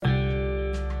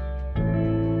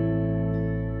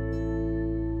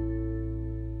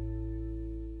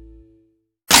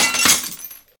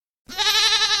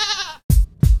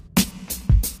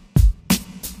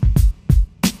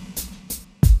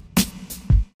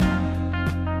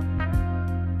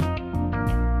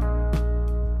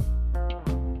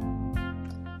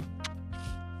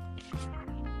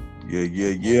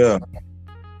Yeah.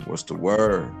 What's the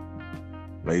word?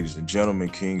 Ladies and gentlemen,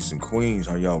 kings and queens,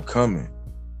 how y'all coming?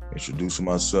 Introducing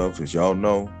myself, as y'all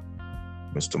know,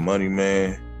 Mr. Money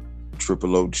Man,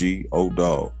 Triple OG,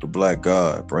 O-Dog, the Black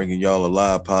God, bringing y'all a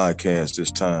live podcast this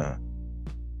time.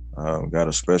 Got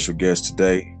a special guest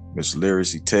today, Miss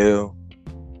LyrisEthelSpice,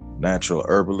 natural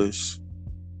herbalist,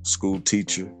 school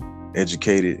teacher,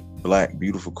 educated, black,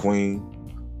 beautiful queen.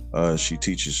 She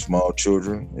teaches small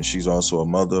children, and she's also a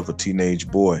mother of a teenage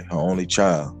boy, her only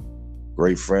child.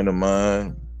 Great friend of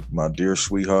mine, my dear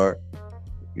sweetheart.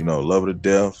 Love her to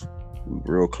death. We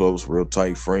real close, real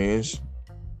tight friends.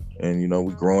 And,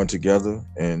 we growing together,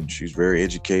 and she's very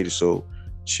educated, so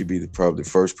she'd be probably the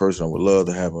first person I would love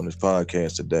to have on this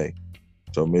podcast today.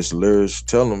 So, Miss Lyris,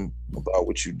 tell them about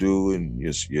what you do and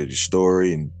your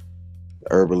story and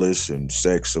herbalist and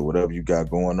sex or whatever you got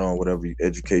going on, whatever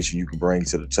education you can bring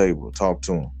to the table. Talk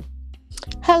to them.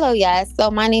 Hello, yes.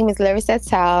 So my name is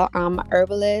LyrisEthelSpice. I'm a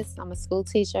herbalist. I'm a school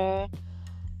teacher,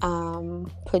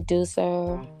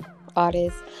 producer,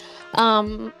 artist.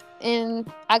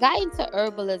 And I got into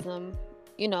herbalism,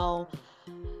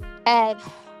 at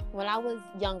when I was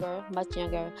younger, much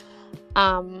younger.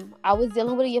 I was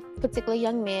dealing with a particular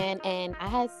young man, and I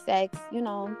had sex.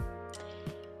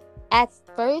 At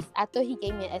first, I thought he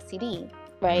gave me an STD,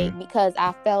 right? Because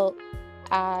I felt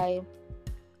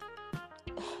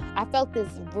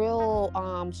this real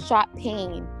sharp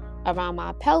pain around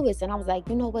my pelvis, and I was like,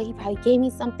 you know what? He probably gave me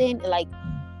something.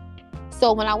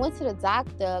 So when I went to the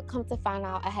doctor, come to find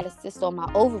out I had a cyst on my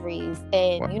ovaries,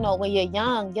 and when you're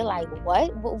young, you're like,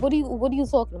 what? What are you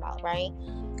talking about, right?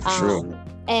 Sure.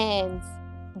 And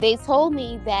they told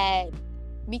me that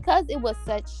because it was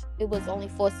only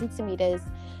 4 centimeters,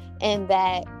 and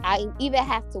that I either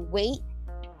have to wait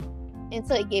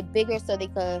until it get bigger so they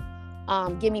could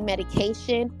give me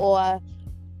medication, or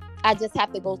I just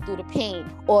have to go through the pain,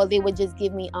 or they would just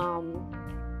give me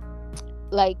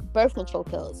birth control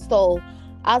pills. So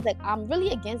I was like, I'm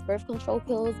really against birth control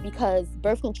pills because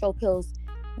birth control pills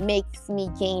makes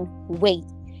me gain weight,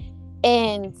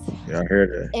 and yeah, I heard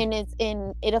that.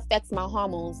 And it affects my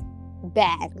hormones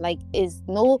bad.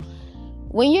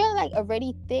 When you're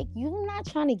already thick, you're not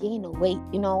trying to gain no weight.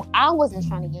 I wasn't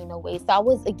trying to gain no weight, so I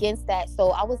was against that. So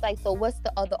I was like, so what's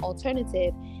the other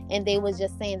alternative? And they was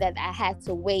just saying that I had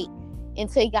to wait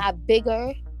until it got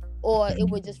bigger, or it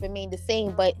would just remain the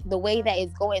same. But the way that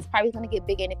it's going, it's probably going to get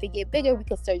bigger. And if it get bigger, we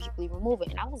could surgically remove it.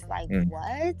 And I was like,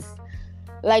 what?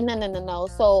 No.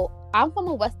 So I'm from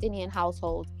a West Indian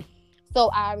household. So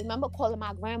I remember calling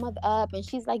my grandmother up, and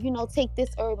she's like, take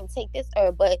this herb and take this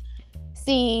herb. But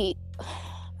see,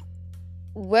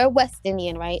 we're West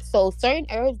Indian, right? So certain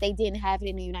herbs, they didn't have it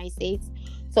in the United States.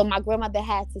 So my grandmother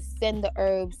had to send the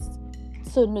herbs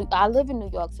to I live in New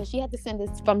York, so she had to send it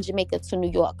from Jamaica to New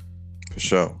York. For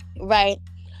sure. Right.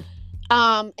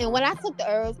 And when I took the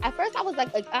herbs, at first I was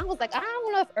like, I don't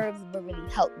know if herbs will really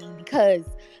help me, because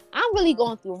I'm really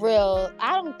going through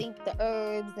I don't think the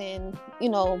herbs and,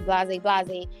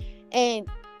 blase. And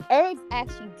herbs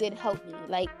actually did help me.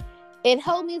 It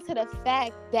helped me to the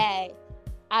fact that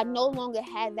I no longer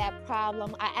had that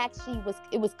problem.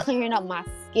 It was clearing up my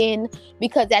skin,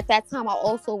 because at that time I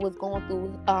also was going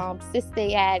through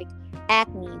cystic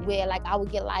acne, where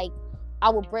I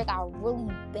would break out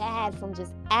really bad from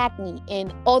just acne.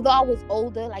 And although I was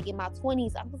older, in my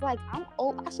 20s, I was like, I'm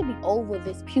old. I should be over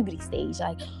this puberty stage.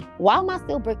 Why am I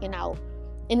still breaking out?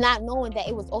 And not knowing that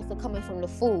it was also coming from the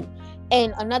food.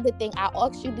 And another thing, I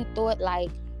actually thought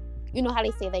how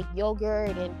they say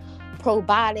yogurt and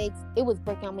probiotics, it was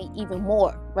breaking on me even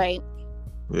more, right?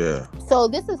 Yeah. So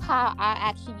this is how I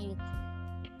actually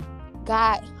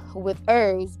got with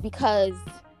herbs, because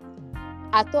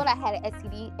I thought I had an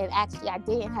STD, and actually I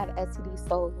didn't have an STD.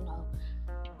 So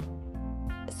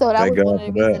so that was one of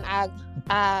the reasons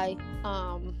I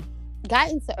got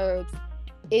into herbs,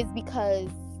 is because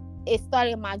it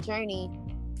started my journey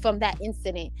from that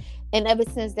incident. And ever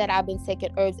since that, I've been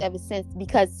taking herbs ever since,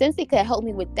 because since it could help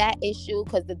me with that issue,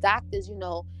 because the doctors,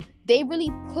 they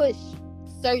really push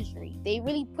surgery. They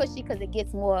really push it because it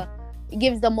gives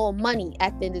them more money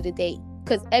at the end of the day.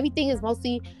 Because everything is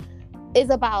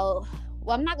about,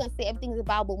 well, I'm not going to say everything is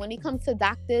about, but when it comes to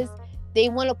doctors, they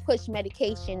want to push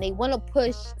medication. They want to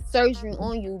push surgery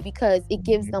on you because it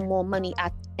gives them more money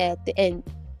at the end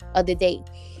of the day.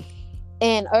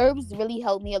 And herbs really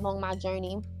helped me along my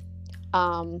journey.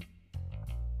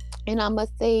 And I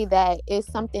must say that it's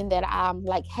something that I'm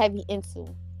heavy into.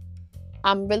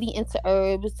 I'm really into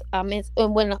herbs. And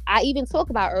when I even talk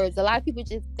about herbs, a lot of people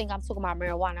just think I'm talking about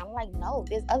marijuana. I'm like, no,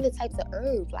 there's other types of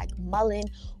herbs, like mullein,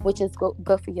 which is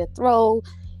good for your throat.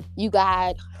 You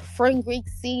got fenugreek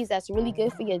seeds. That's really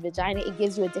good for your vagina. It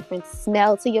gives you a different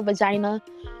smell to your vagina.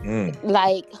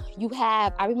 Like you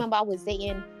have, I remember I was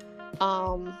dating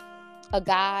a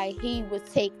guy. He would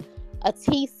take a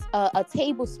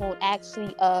tablespoon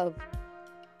actually of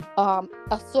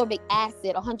ascorbic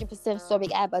acid, 100%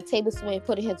 ascorbic acid, a tablespoon, and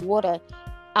put in his water.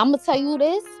 I'm gonna tell you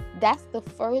this. That's the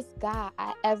first guy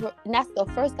and that's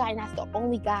the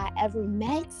only guy I ever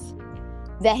met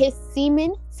that his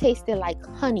semen tasted like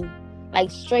honey, like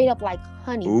straight up like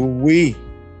honey. Ooh wee.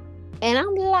 And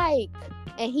I'm like,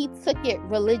 and he took it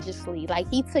religiously, like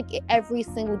he took it every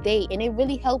single day, and it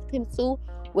really helped him too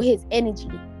with his energy,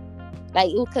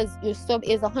 like because your ascorbic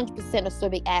is 100%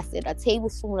 ascorbic acid, a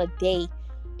tablespoon a day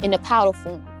in the powder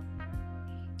form.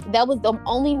 That was the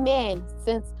only man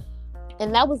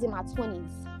and that was in my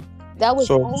 20s. That was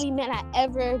the only man I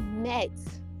ever met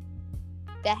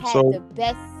that had the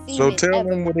best semen. So tell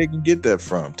them where they can get that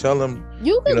from. Tell them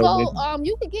you could go.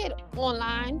 You could get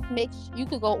online. You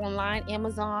could go online,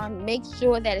 Amazon. Make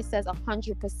sure that it says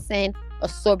 100%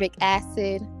 ascorbic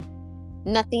acid.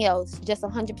 Nothing else. Just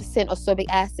 100% ascorbic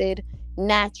acid.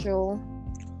 Natural.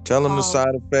 Tell them the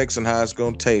side effects and how it's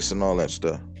gonna taste and all that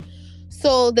stuff.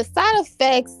 So the side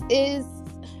effects is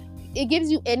it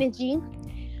gives you energy.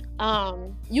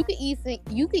 You could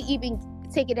even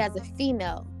take it as a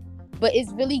female, but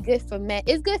it's really good for men.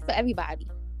 It's good for everybody.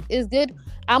 It's good.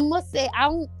 I must say,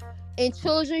 in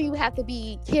children, you have to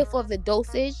be careful of the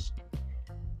dosage,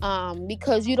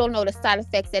 because you don't know the side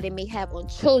effects that it may have on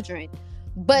children.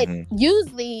 But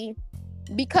usually,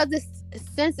 because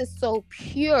since it's so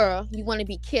pure, you want to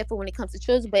be careful when it comes to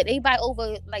children. But anybody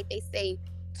over, like they say,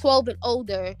 12 and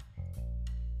older,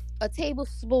 a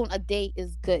tablespoon a day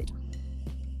is good.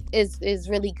 Is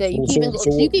really good. You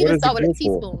can even start with a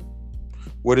teaspoon.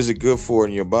 What is it good for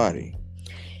in your body?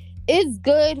 It's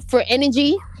good for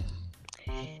energy,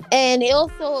 and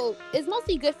it's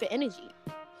mostly good for energy.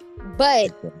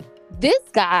 But this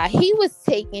guy, he was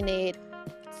taking it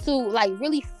to like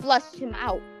really flush him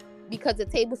out, because the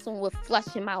tablespoon would flush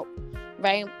him out,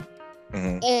 right?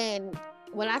 And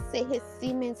when I say his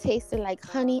semen tasted like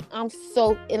honey, I'm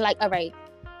so like, all right.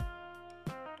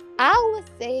 I would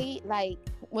say, like,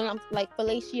 when I'm like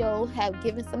fellatio, have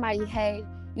given somebody head,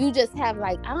 you just have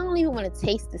like, I don't even want to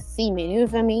taste the semen, you know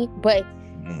what I mean? But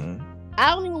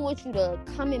I don't even want you to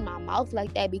come in my mouth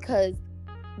like that, because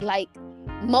like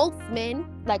most men,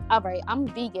 like, all right, I'm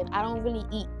vegan. I don't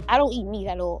eat meat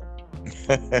at all.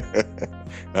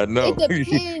 I know. It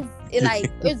depends.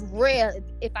 It's rare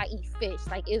if I eat fish.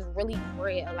 Like, it's really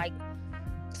rare. Like,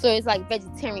 so it's like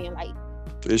vegetarian. Like,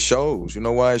 it shows. You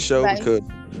know why it shows? Right. Because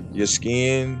your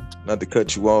skin, not to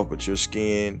cut you off, but your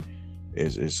skin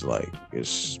it's like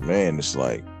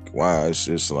wow, it's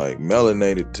just like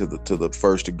melanated to the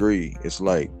first degree. It's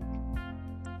like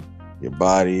your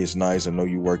body is nice. I know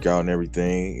you work out and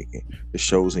everything. It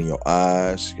shows in your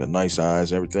eyes, your nice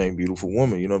eyes, everything. Beautiful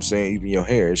woman, you know what I'm saying? Even your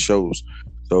hair, it shows.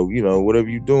 So, whatever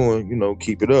you're doing,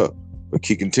 keep it up. But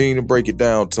continue to break it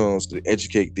down to them, to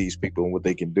educate these people on what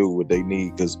they can do, what they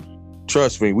need. Because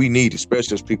trust me, we need it,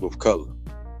 especially as people of color.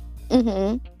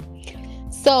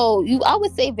 So I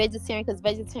would say vegetarian, because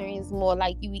vegetarian is more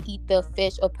like you eat the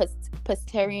fish, or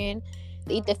pescatarian.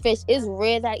 To eat the fish. It's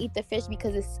rare that I eat the fish,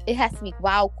 because it has to be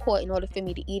wild caught in order for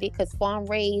me to eat it, because farm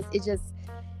raised,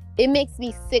 it makes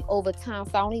me sick over time.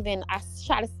 So I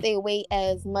try to stay away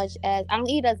as much as, I don't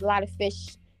eat a lot of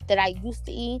fish that I used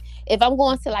to eat. If I'm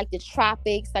going to like the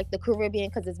tropics, like the Caribbean,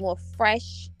 because it's more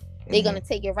fresh, they're going to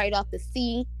take it right off the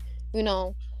sea.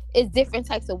 It's different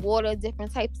types of water,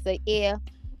 different types of air.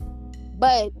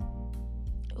 But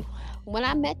when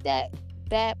I met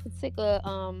that particular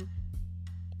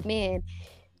man,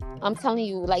 I'm telling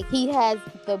you, like, he has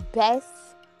the best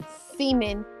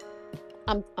semen.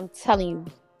 I'm telling you,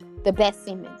 the best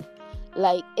semen.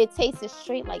 Like, it tasted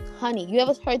straight like honey. You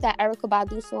ever heard that Erykah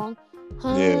Badu song,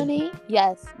 Honey?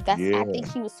 Yeah. Yes, I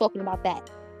think she was talking about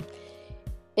that.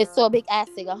 It's ascorbic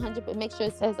acid, 100. Make sure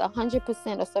it says 100%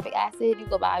 ascorbic acid. You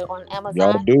go buy it on Amazon.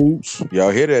 Y'all dudes, y'all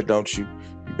hear that, don't you?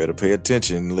 You better pay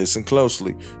attention and listen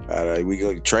closely. All right, we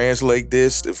gonna translate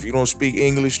this. If you don't speak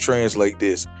English, translate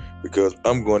this, because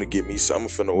I'm going to get me some. I'm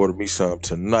finna order me some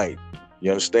tonight.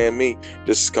 You understand me?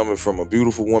 This is coming from a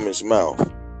beautiful woman's mouth.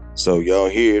 So y'all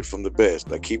hear it from the best.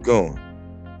 Now keep going.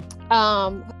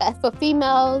 For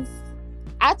females,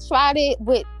 I tried it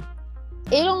with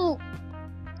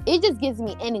it just gives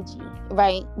me energy,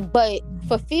 right? But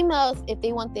for females, if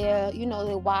they want their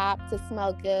wop to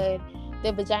smell good,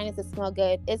 their vagina to smell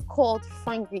good, it's called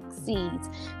fenugreek seeds.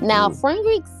 Now,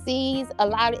 fenugreek seeds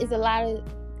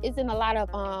is in a lot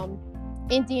of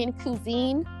Indian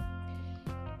cuisine.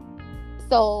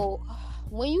 So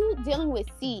when you dealing with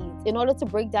seeds, in order to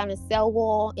break down the cell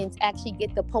wall and to actually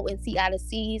get the potency out of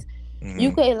seeds,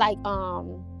 you could like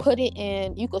put it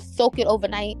in. You could soak it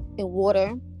overnight in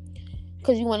water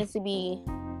because you want it to be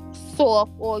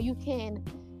soft, or you can,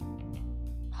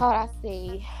 how do I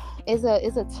say, is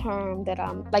a term that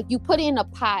like you put it in a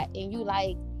pot and you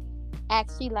like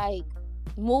actually like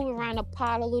move around the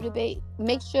pot a little bit.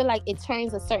 Make sure like it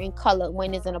turns a certain color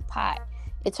when it's in a pot.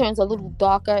 It turns a little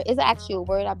darker. It's actually a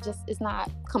word. It's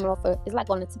not coming off. It's like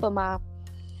on the tip of my.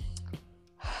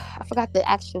 I forgot the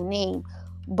actual name,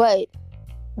 but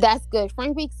that's good.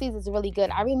 Fenugreek seeds is really good.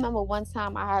 I remember one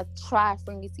time I had tried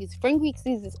fenugreek seeds. Fenugreek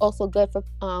seeds is also good for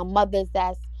mothers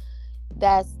that's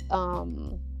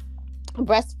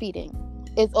breastfeeding.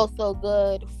 It's also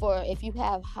good for if you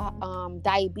have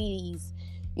diabetes.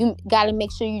 You gotta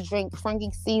make sure you drink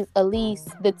fenugreek seeds at least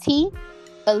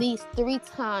 3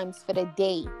 times for the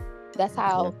day. That's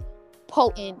how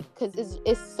potent, because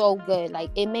it's so good.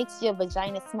 Like it makes your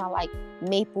vagina smell like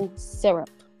maple syrup.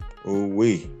 Ooh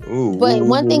wee. Ooh. But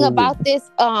one thing about this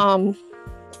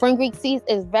fenugreek seeds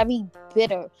is very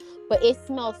bitter, but it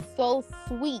smells so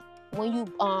sweet when you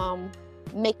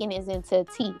making it into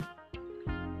tea.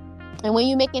 And when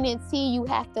you making it tea, you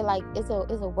have to like it's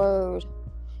a word.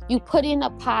 You put it in a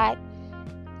pot.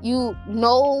 You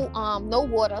no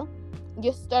water.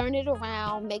 You're stirring it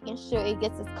around, making sure it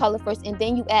gets its color first, and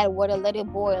then you add water, let it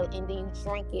boil, and then you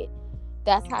drink it.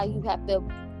 That's how you have to,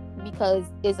 because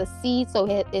it's a seed, so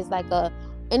it's like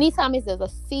anytime there's a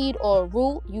seed or a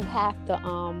root, you have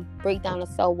to break down the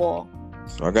cell wall.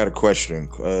 So I got a question.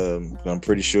 I'm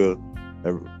pretty sure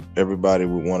everybody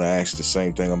would want to ask the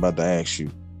same thing I'm about to ask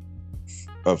you.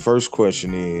 First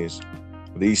question is,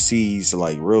 these seeds are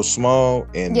like real small,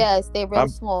 and yes, they're real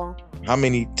small. How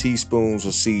many teaspoons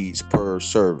of seeds per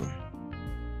serving?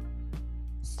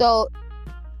 So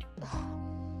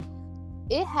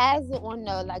it has it on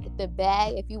the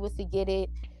bag. If you was to get it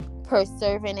per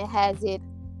serving, it has it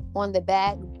on the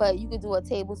bag, but you could do a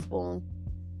tablespoon.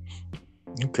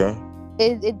 Okay.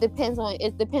 It depends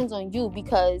on you,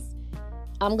 because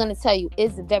I'm gonna tell you,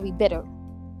 it's very bitter.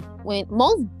 When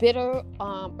most bitter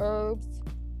herbs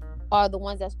are the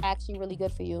ones that's actually really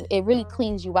good for you. It really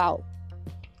cleans you out.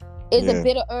 It's a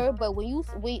bitter herb, but when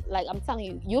like I'm telling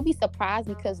you, you'll be surprised,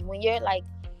 because when you're like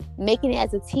making it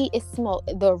as a tea,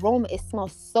 the aroma, it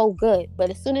smells so good. But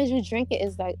as soon as you drink it,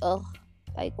 it's like, ugh,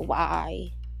 like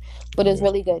why? But it's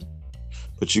really good.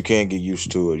 But you can't get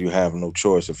used to it. You have no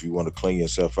choice if you want to clean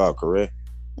yourself out, correct?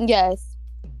 Yes.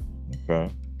 Okay.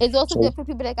 It's also good for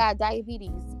people that got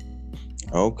diabetes.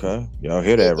 Okay. Y'all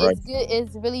hear that, right? It's good.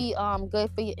 It's really good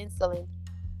for your insulin.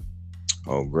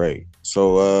 Oh, great.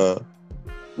 So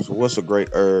what's a great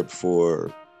herb for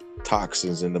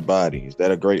toxins in the body? Is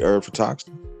that a great herb for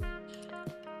toxins?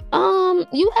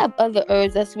 You have other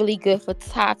herbs that's really good for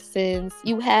toxins.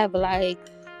 You have like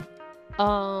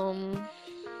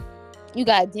you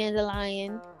got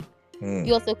dandelion.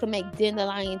 You also can make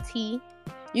dandelion tea.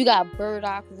 You got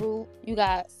burdock root. You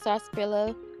got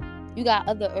sarsaparilla. You got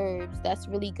other herbs that's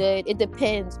really good. It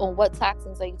depends on what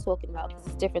toxins are you talking about, because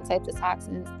there's different types of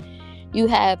toxins. You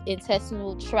have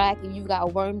intestinal tract, and you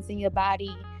got worms in your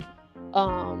body.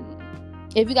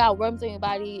 If you got worms in your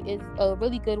body, is a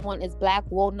really good one is black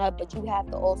walnut, but you have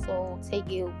to also take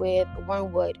it with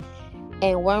wormwood.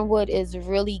 And wormwood is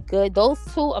really good. Those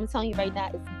two, I'm telling you right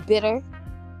now, it's bitter.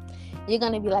 You're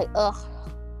gonna be like, ugh,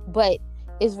 but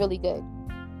it's really good.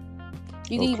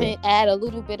 You can even add a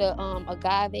little bit of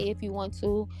agave if you want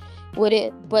to with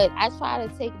it. But I try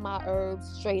to take my herbs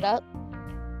straight up,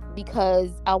 because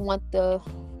I want the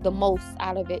most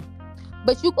out of it.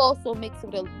 But you can also mix it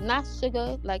with not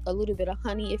sugar, like a little bit of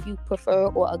honey if you prefer,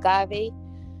 or agave.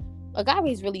 Agave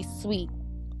is really sweet.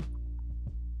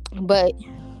 But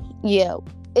yeah,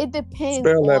 it depends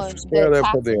spell that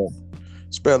for them.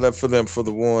 Spell that for them, for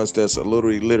the ones that's a little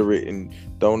illiterate and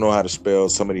don't know how to spell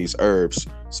some of these herbs.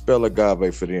 Spell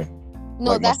agave for them.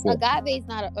 No, like agave is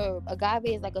not an herb. Agave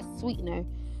is like a sweetener.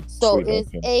 So it's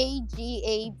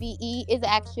agave. It's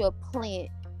actually a plant.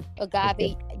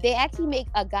 Agave. They actually make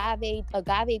agave.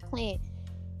 Agave plant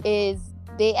is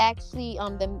they actually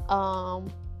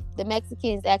the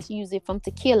Mexicans actually use it from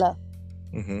tequila.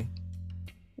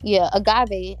 Yeah,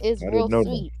 agave is real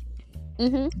sweet.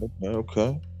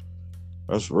 Okay.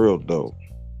 That's real dope.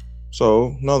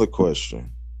 So, another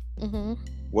question.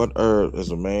 What herb,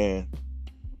 as a man,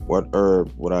 what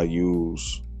herb would I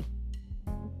use?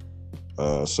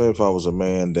 Say if I was a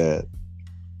man that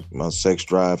my sex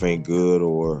drive ain't good,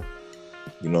 or,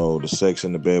 the sex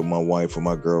in the bed with my wife or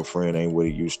my girlfriend ain't what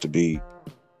it used to be,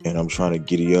 and I'm trying to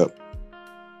giddy up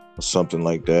or something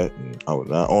like that. And I would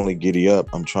not only giddy up,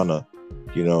 I'm trying to,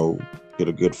 you know, get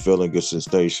a good feeling, good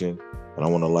sensation, and I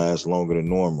want to last longer than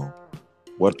normal.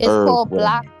 What It's herb? called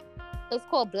black. It's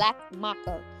called black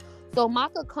maca. So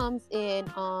maca comes in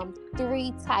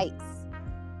three types.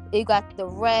 You got the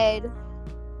red,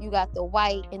 you got the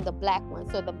white, and the black one.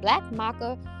 So the black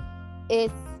maca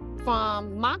is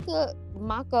from maca.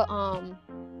 Maca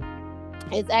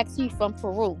is actually from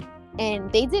Peru,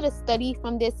 and they did a study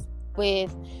from this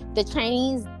with the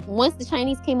Chinese. Once the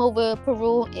Chinese came over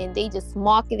Peru, and they just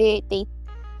marketed, they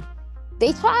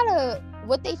try to,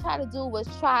 what they try to do was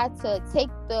try to take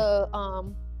the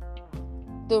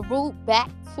route back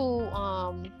to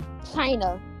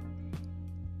China,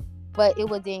 but it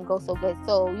didn't go so good.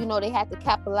 So, you know, they had to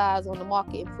capitalize on the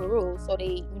market in Peru. So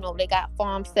they, you know, they got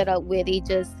farms set up where they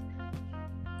just,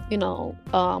 you know,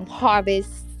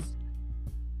 harvest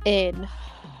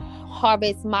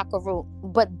maca root.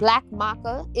 But black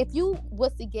maca, if you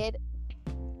was to get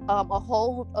a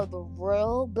hold of the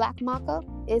real black maca,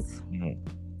 is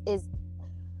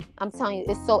I'm telling you,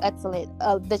 it's so excellent.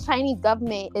 The Chinese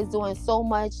government is doing so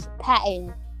much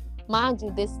patent. Mind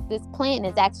you, this plant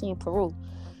is actually in Peru.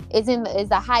 It's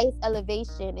the highest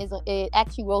elevation. It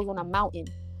actually grows on a mountain,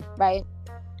 right?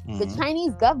 Mm-hmm. The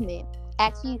Chinese government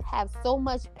actually have so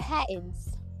much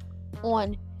patents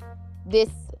on this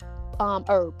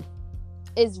herb.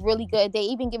 It's really good. They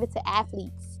even give it to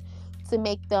athletes to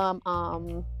make them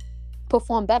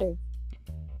perform better.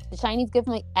 The Chinese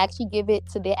government actually give it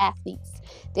to their athletes.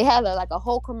 They have a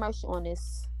whole commercial on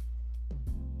this.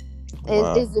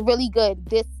 Wow. It's really good.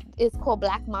 This is called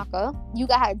black maca. You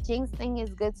got ginseng is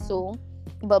good too,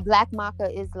 but black maca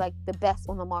is like the best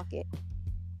on the market.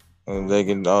 And they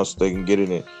can get it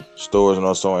in stores and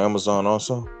also on Amazon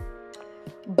also.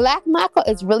 Black maca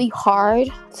is really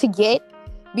hard to get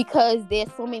because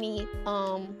there's so many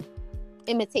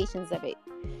imitations of it.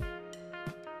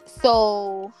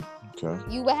 So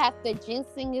you would have to,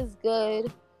 ginseng is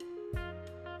good.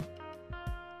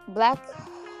 Black,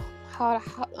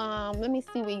 let me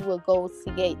see where you would go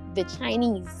to get the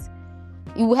Chinese.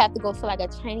 You would have to go to like a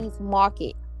Chinese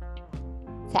market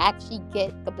to actually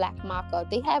get the black maca.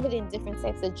 They have it in different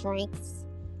types of drinks,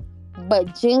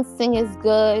 but ginseng is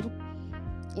good.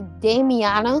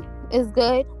 Damiana is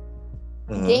good.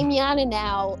 Mm-hmm. Damiana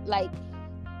now, like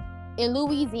in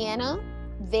Louisiana,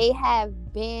 they have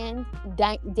banned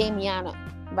Damiana,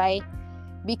 right?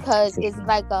 Because it's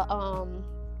like a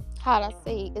how do I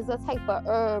say? It's a type of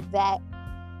herb that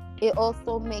it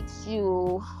also makes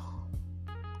you,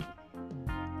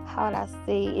 how do I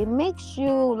say? It makes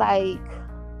you like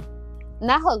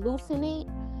not hallucinate,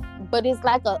 but it's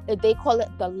like they call it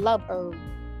the love herb.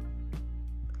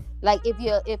 Like if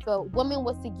a woman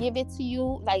was to give it to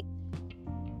you, like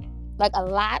a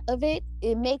lot of it,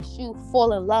 it makes you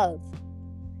fall in love.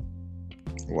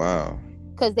 Wow.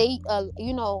 Because they,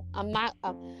 you know, I'm not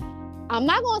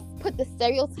gonna put the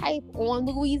stereotype on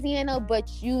Louisiana,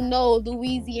 but you know,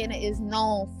 Louisiana is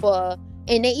known for,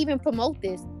 and they even promote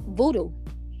this, voodoo.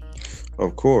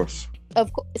 Of course.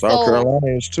 Of course. South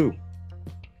Carolina is too.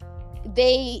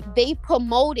 They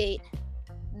promote it.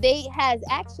 They has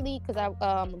actually, because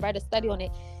I read a study on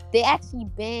it, they actually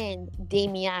banned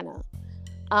Damiana,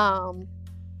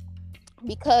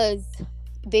 because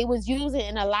they was using it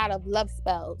in a lot of love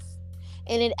spells,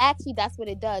 and it actually, that's what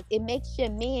it does. It makes your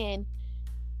man,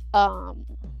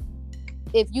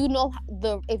 if you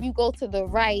go to the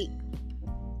right,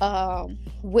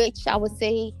 which I would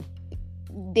say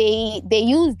they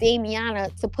use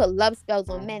Damiana to put love spells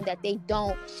on men, that they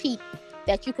don't cheat,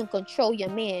 that you can control your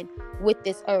man with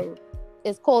this herb.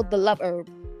 It's called the love herb.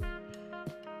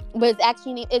 But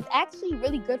it's actually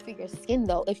really good for your skin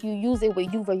though, if you use it with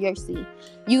Yuva Yersi.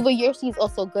 Yuva Yersi is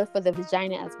also good for the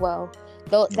vagina as well.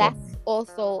 Though that's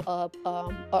also a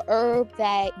herb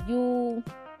that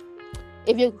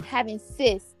if you're having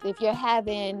cysts, if you're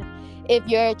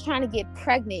trying to get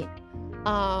pregnant,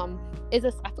 I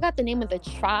forgot the name of the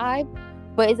tribe,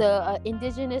 but it's a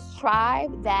indigenous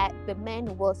tribe that the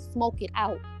men will smoke it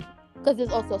out, because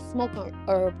there's also smoker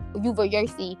herb, Yuva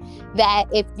Yersi, that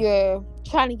if you're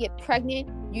trying to get pregnant,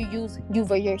 you use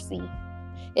Yuva Yersi.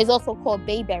 It's also called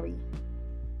bayberry.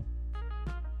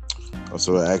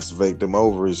 So it activates them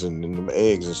ovaries and them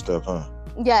eggs and stuff, huh?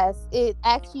 Yes, it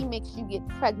actually makes you get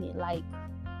pregnant, like.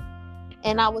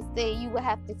 And I would say you would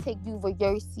have to take Yuva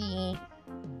Yersi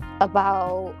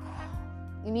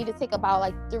you need to take about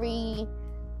like 3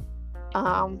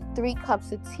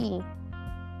 cups of tea,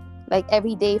 like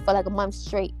every day for like a month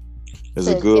straight. Is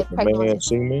it good for man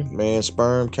semen, man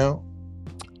sperm count?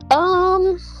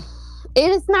 It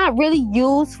is not really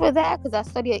used for that because I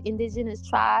study an indigenous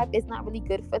tribe. It's not really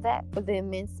good for that, for the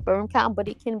immense sperm count, but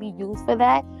it can be used for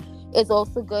that. It's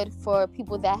also good for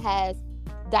people that has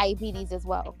diabetes as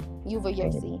well.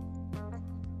 Uva-ursi.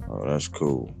 Oh, that's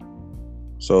cool.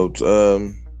 So,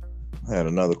 I had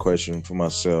another question for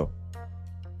myself.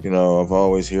 I've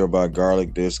always hear about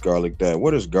garlic this, garlic that.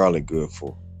 What is garlic good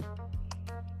for?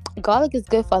 Garlic is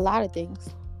good for a lot of things.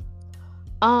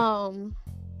 Um,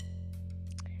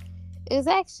 it's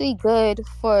actually good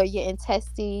for your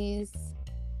intestines.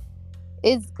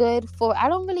 It's good for. I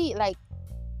don't really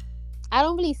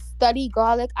study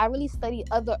garlic. I really study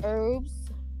other herbs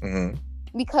Mm-hmm.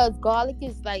 because garlic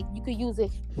is like you could use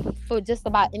it for just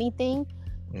about anything.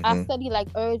 I Mm-hmm. study like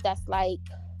herbs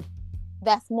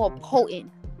that's more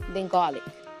potent than garlic.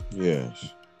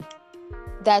 Yes.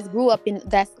 That's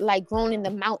like grown in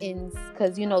the mountains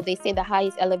because they say the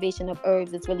highest elevation of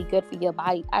herbs is really good for your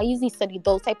body. I usually study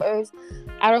those type of herbs.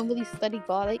 I don't really study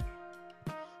garlic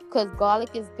because garlic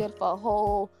is good for a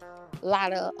whole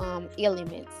lot of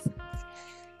ailments.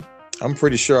 I'm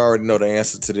pretty sure I already know the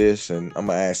answer to this, and I'm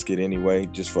gonna ask it anyway,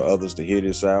 just for others to hear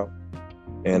this out.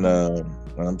 And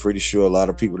I'm pretty sure a lot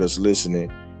of people that's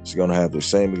listening is gonna have the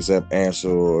same exact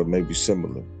answer or maybe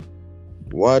similar.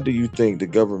 Why do you think the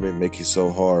government make it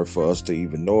so hard for us to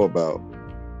even know about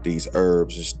these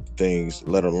herbs and things,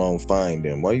 let alone find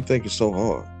them? Why do you think it's so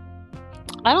hard?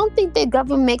 I don't think the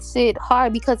government makes it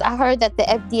hard because I heard that the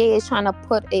FDA is trying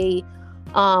to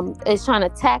is trying to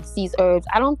tax these herbs.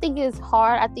 I don't think it's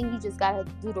hard. I think you just gotta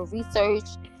do the research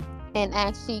and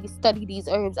actually study these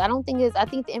herbs. I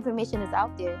think the information is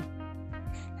out there.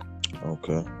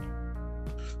 Okay.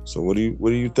 So what do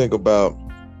you think about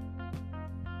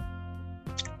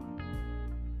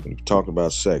when you talk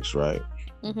about sex, right?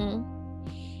 Mhm.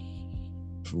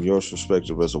 From your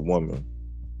perspective as a woman,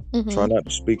 try Mhm. not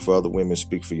to speak for other women,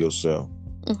 speak for yourself.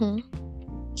 Mhm.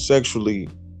 Sexually,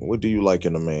 what do you like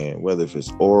in a man? Whether if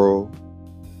it's oral,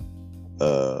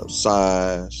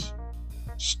 size,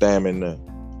 stamina,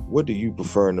 what do you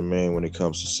prefer in a man when it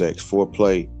comes to sex?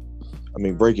 Foreplay? I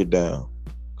mean, break it down.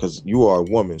 Because you are a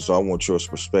woman, so I want your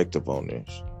perspective on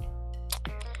this.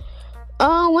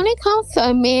 When it comes to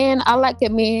a man, I like a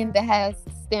man that has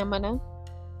stamina.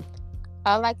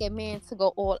 I like a man to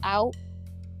go all out.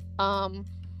 Um,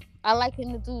 I like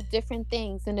him to do different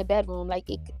things in the bedroom, like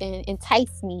it and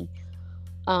entice me.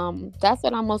 That's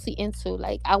what I'm mostly into.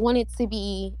 Like I want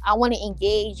to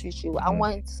engage with you. I Mhm.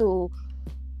 want to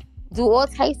do all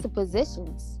types of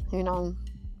positions. Yeah,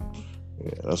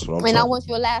 that's what I'm And I talking want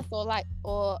you to last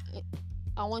or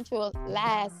I want you to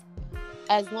last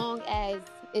as long as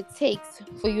it takes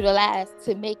for you to last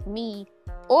to make me,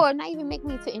 or not even make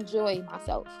me, to enjoy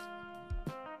myself.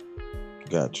 about.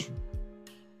 Got you.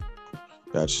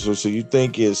 Got you. So you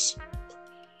think it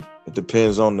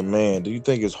depends on the man. Do you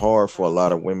think it's hard for a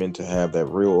lot of women to have that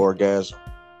real orgasm?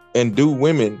 And do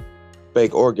women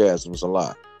fake orgasms a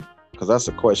lot? Because that's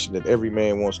a question that every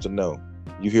man wants to know.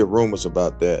 You hear rumors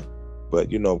about that,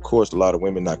 but of course, a lot of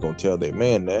women not gonna tell their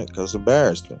man that because it's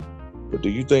embarrassing. But do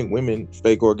you think women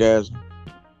fake orgasm?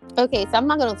 Okay, so I'm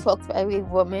not gonna talk for every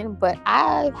woman, but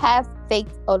I have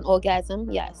faked an orgasm,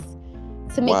 yes,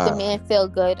 to make the Wow, man feel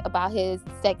good about his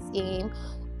sex game,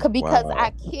 because wow,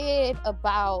 I cared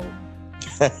about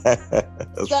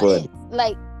that's certain, funny.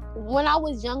 like when I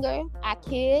was younger, I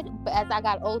cared, but as I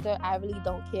got older, I really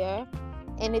don't care,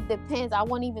 and it depends. I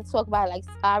won't even talk about it. Like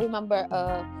I remember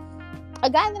a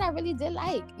guy that I really did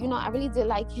like. I really did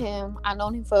like him. I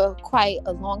known him for quite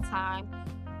a long time.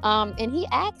 And he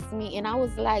asked me, and I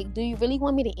was like, "Do you really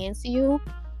want me to answer you?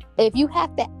 If you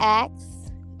have to ask,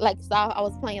 like, so I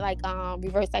was playing like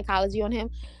reverse psychology on him,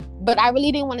 but I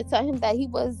really didn't want to tell him that he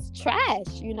was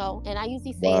trash. And I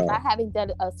usually say, if I Wow. haven't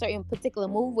done a certain particular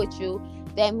move with you,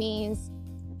 that means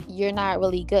you're not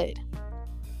really good.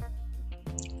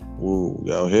 Ooh,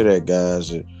 y'all hear that,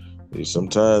 guys?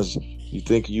 Sometimes you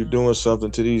think you're doing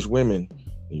something to these women,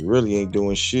 and you really ain't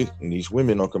doing shit. And these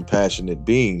women are compassionate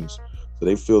beings, so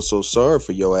they feel so sorry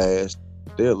for your ass.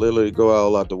 They'll literally go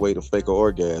all out the way to fake an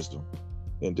orgasm.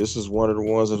 And this is one of the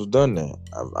ones that have done that.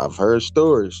 I've heard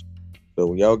stories. So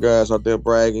when y'all guys out there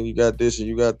bragging, you got this and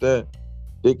you got that,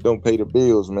 dick don't pay the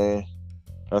bills, man.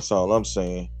 That's all I'm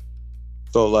saying.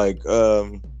 So like,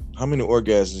 how many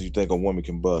orgasms you think a woman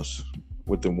can bust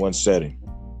within one setting,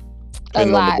 A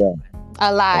depending on the lot, guy?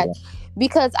 a A lot, lot.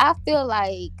 because I feel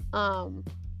like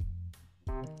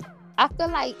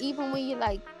even when you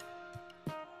like,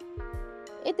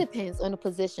 it depends on the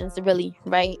positions, really,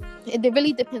 right? It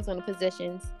really depends on the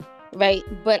positions, right?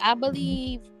 But I Mhm.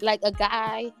 believe like a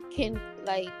guy can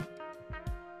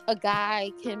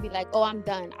be like, "Oh, I'm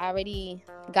done. I already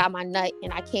got my nut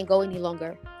and I can't go any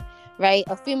longer. Right?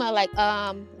 A female like,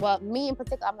 well, me in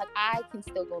particular, I'm like, I can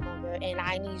still go longer and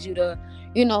I need you to,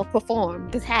 perform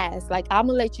the task. Like, I'm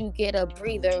gonna let you get a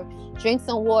breather, drink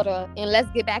some water, and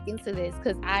let's get back into this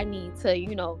because I need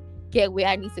to, get where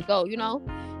I need to go,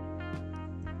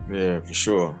 Yeah, for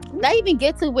sure. Not even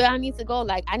get to where I need to go.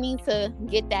 Like, I need to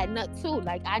get that nut too.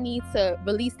 Like, I need to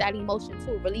release that emotion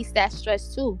too, release that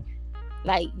stress too.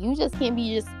 Like, you just can't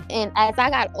be just. And as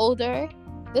I got older,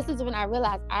 this is when I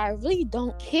realized I really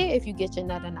don't care if you get your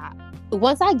nut or not.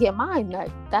 Once I get my nut,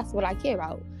 that's what I care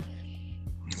about.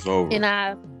 It's over. And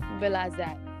I realized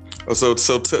that. Oh, so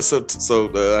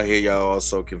I hear y'all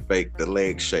also can fake the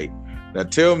leg shake. Now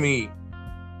tell me,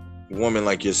 a woman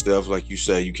like yourself, like you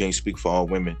say, you can't speak for all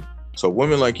women. So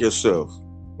women like yourself,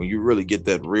 when you really get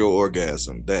that real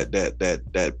orgasm,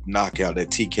 that knockout, that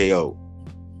TKO,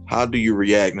 how do you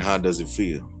react and how does it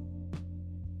feel?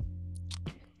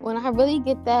 When I really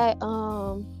get that,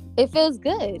 it feels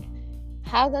good.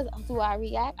 How do I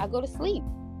react? I go to sleep.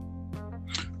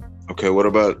 Okay, what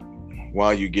about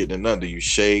while you getting a nut? Do you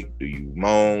shake? Do you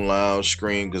moan, loud,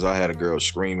 scream? Because I had a girl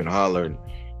scream and holler and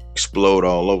explode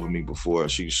all over me before.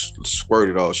 She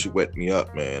squirted all. She wet me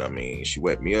up, man. I mean, she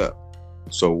wet me up.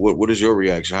 So what is your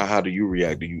reaction? How do you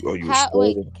react?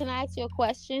 Wait, can I ask you a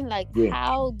question? Like,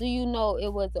 How do you know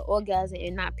it was an orgasm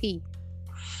and not pee?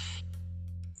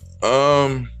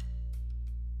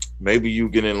 Maybe you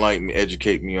can enlighten me,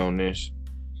 educate me on this.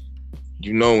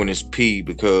 You know when it's pee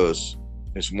because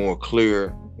it's more clear.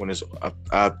 When it's,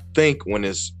 I think when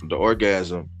it's the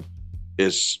orgasm,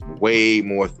 it's way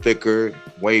more thicker,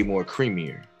 way more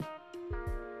creamier.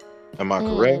 Am I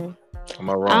correct? Am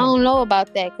I wrong? I don't know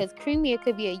about that because creamier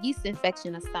could be a yeast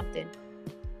infection or something.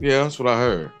 Yeah, that's what I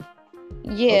heard.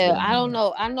 Yeah, I don't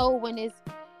know. I know when it's,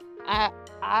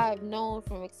 I've known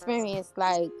from experience,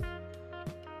 like,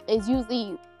 it's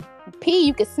usually pee,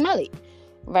 you can smell it,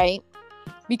 right?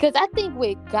 Because I think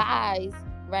with guys,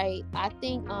 right, I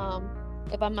think,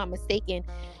 if I'm not mistaken,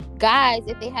 guys,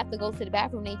 if they have to go to the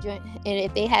bathroom, they drink, and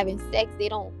if they having sex, they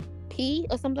don't pee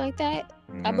or something like that.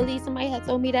 Mm-hmm. I believe somebody had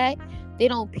told me that. They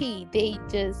don't pee. They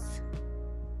just...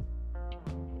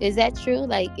 Is that true?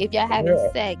 Like, if y'all having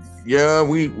sex? Yeah,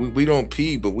 we don't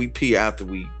pee, but we pee after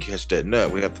we catch that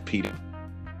nut. We have to pee.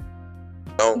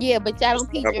 Yeah, but y'all don't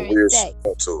pee during sex.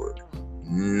 To it.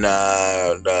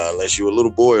 Nah, unless you're a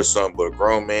little boy or something. But a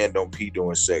grown man don't pee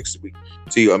during sex.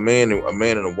 See, a man in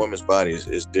a woman's body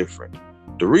is different.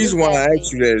 The reason why I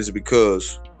asked you that is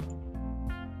because,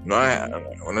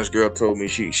 when this girl told me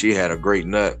she had a great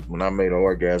nut when I made an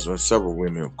orgasm, several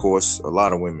women, of course, a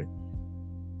lot of women.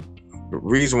 The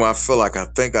reason why I feel like I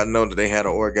think I know that they had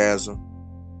an orgasm,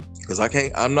 because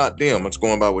I'm not them. It's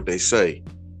going by what they say.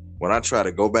 When I try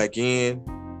to go back in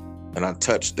and I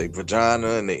touch their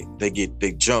vagina and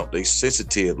they jump, they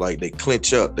sensitive, like they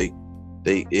clench up,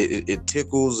 it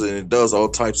tickles and it does all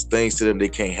types of things to them. They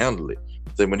can't handle it.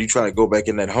 So when you try to go back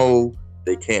in that hole,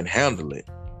 they can't handle it.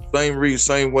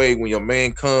 Same way when your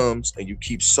man comes and you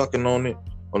keep sucking on it,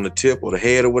 on the tip or the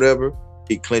head or whatever,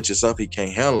 he clenches up, he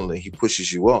can't handle it, he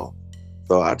pushes you off.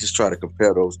 So I just try to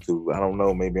compare those two. I don't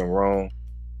know, maybe I'm wrong.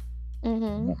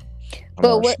 Mm-hmm.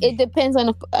 But it depends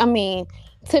on to me,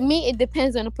 it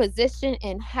depends on the position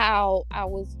and how I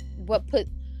was,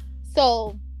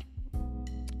 so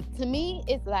to me,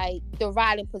 it's like the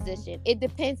riding position. It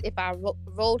depends if I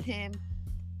rode him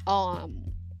a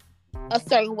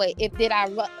certain way. Did I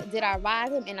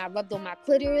ride him and I rubbed on my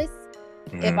clitoris?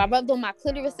 Mm-hmm. If I rubbed on my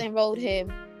clitoris and rode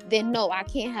him, then no, I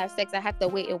can't have sex. I have to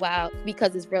wait a while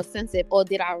because it's real sensitive. Or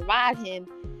did I ride him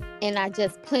and I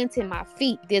just planted my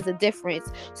feet? There's a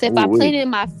difference. So if I planted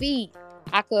my feet,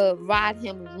 I could ride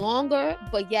him longer,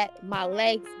 but yet my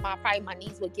legs, probably my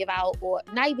knees would give out, or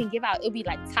not even give out. It would be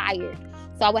like tired.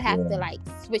 So I would have to like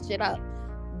switch it up.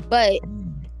 But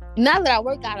now that I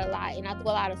work out a lot and I do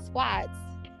a lot of squats,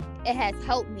 it has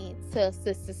helped me to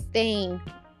sustain.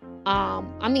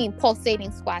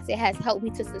 Pulsating squats. It has helped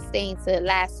me to sustain, to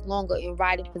last longer in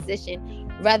riding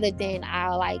position, rather than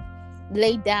I like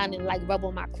lay down and like rub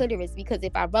on my clitoris. Because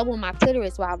if I rub on my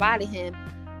clitoris while riding him,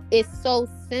 it's so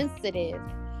sensitive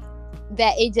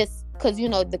that it just, because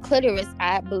the clitoris,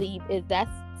 I believe,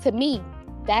 to me,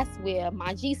 that's where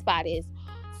my G spot is.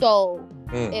 So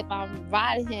if I'm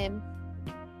riding him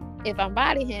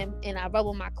and I rub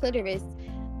on my clitoris,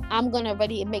 I'm gonna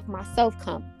already make myself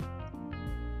come.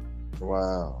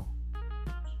 Wow.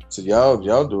 So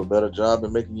y'all do a better job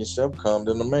at making yourself come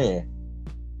than a man.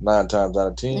 9 times out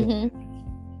of 10.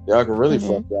 Mm-hmm. Y'all can really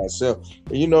fuck yourself.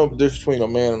 You know the difference between a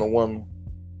man and a woman.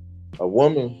 A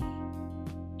woman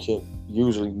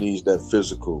usually needs that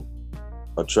physical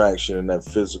attraction and that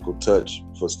physical touch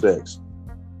for sex.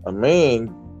 A man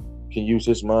can use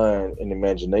his mind and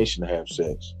imagination to have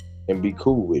sex and be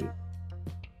cool with it.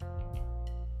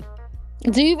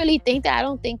 Do you really think that? I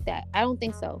don't think that. I don't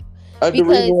think so. The Because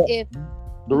reason, if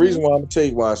the reason why I'm gonna tell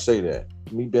you why I say that,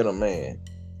 me being a man,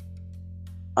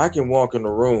 I can walk in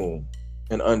the room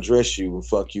and undress you and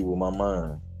fuck you with my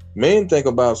mind. Men think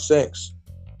about sex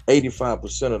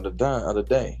 85% of the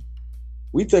day.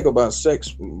 We think about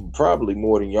sex probably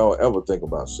more than y'all ever think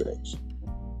about sex.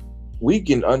 We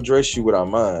can undress you with our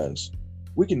minds.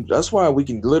 That's why we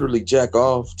can literally jack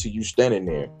off to you standing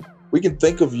there. We can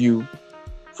think of you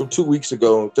from 2 weeks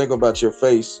ago and think about your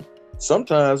face.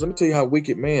 Sometimes, let me tell you how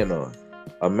wicked men are.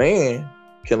 A man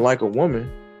can like a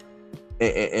woman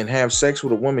and have sex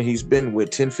with a woman he's been with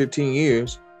 10, 15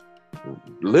 years,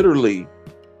 literally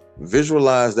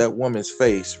visualize that woman's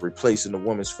face replacing the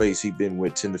woman's face he's been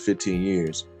with 10 to 15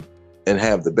 years, and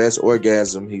have the best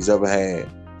orgasm he's ever had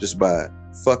just by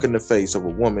fucking the face of a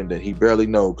woman that he barely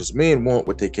knows. Because men want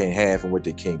what they can't have and what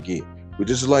they can't get. We're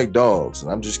just like dogs,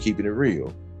 and I'm just keeping it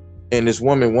real. And this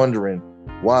woman wondering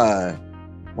why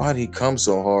did he come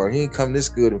so hard? He ain't come this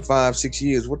good in 5, 6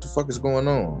 years. What the fuck is going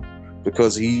on?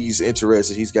 Because he's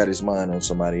interested. He's got his mind on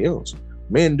somebody else.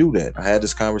 Men do that. I had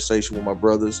this conversation with my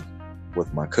brothers,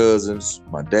 with my cousins,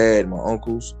 my dad, my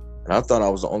uncles, and I thought I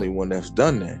was the only one that's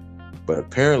done that. But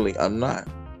apparently I'm not,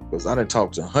 because I done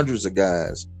talked to hundreds of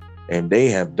guys and they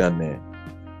have done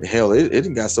that. Hell, it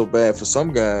done got so bad for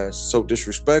some guys, so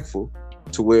disrespectful,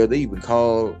 to where they even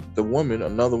call the woman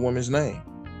another woman's name.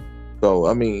 So,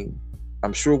 I mean,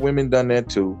 I'm sure women done that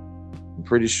too. I'm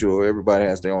pretty sure everybody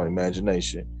has their own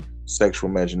imagination, sexual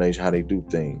imagination, how they do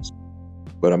things.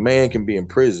 But a man can be in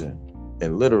prison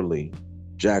and literally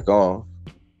jack off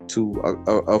to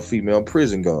a female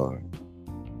prison guard.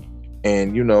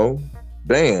 And,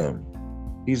 bam,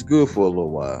 he's good for a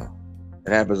little while.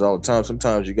 It happens all the time.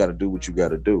 Sometimes you got to do what you got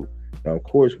to do. Now, of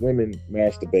course, women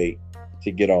masturbate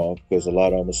to get off because a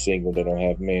lot of them are single. They don't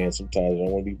have men. Sometimes they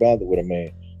don't want to be bothered with a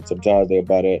man. Sometimes they'll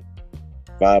buy that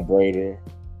vibrator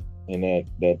and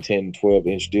that 10,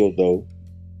 12-inch dildo.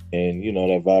 And,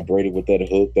 that vibrator with that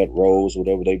hook, that rose,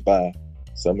 whatever they buy.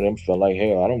 Some of them feel like,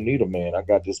 hell, I don't need a man. I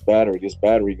got this battery. This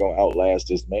battery going to outlast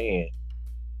this man.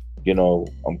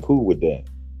 I'm cool with that.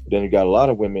 But then you got a lot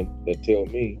of women that tell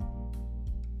me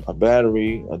a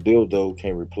battery, a dildo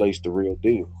can't replace the real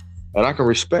deal. And I can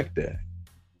respect that.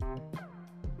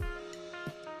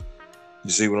 You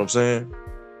see what I'm saying?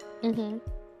 Mm-hmm.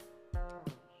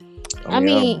 I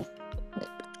mean,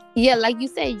 yeah, like you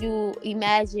said, you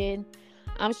imagine.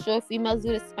 I'm sure females do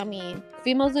this. I mean,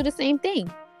 females do the same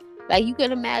thing. Like, you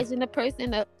can imagine a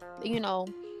person, female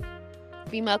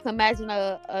can imagine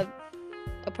a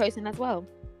person as well.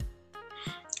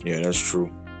 Yeah, that's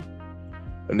true.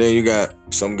 And then you got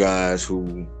some guys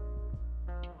who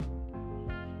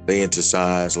they into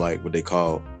size, like what they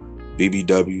call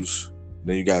BBWs.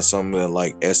 Then you got some that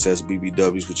like SS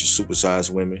BBWs, which is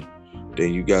supersized women.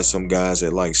 Then you got some guys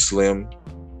that like slim,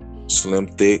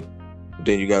 thick.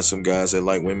 Then you got some guys that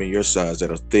like women your size that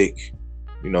are thick,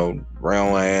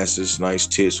 round asses, nice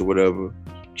tits or whatever,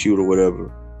 cute or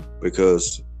whatever.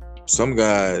 Because some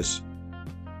guys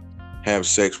have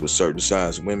sex with certain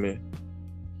size women.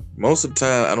 Most of the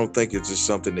time, I don't think it's just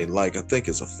something they like. I think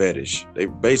it's a fetish. They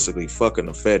basically fucking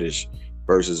a fetish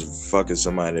versus fucking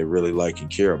somebody they really like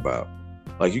and care about.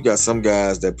 Like, you got some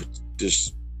guys that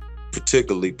just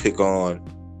particularly pick on,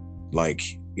 like,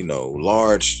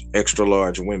 large, extra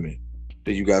large women.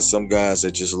 Then you got some guys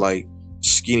that just like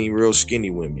skinny, real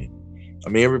skinny women. I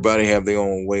mean, everybody have their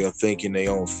own way of thinking, their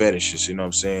own fetishes, you know what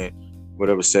I'm saying?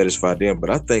 Whatever satisfy them.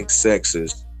 But I think sex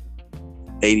is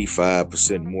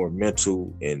 85% more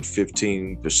mental and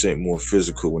 15% more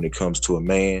physical when it comes to a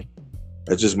man.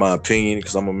 That's just my opinion,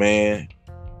 because I'm a man.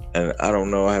 And I don't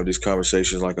know, I have these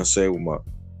conversations, like I say, with my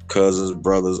cousins,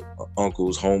 brothers,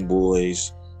 uncles,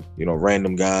 homeboys,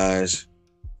 random guys.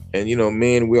 And,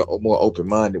 men, we're more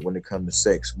open-minded when it comes to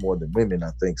sex more than women,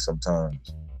 I think,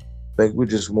 sometimes. I think we're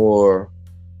just more,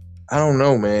 I don't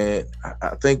know, man.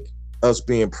 I think us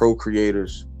being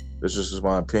procreators, this is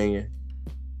my opinion,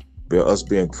 but us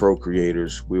being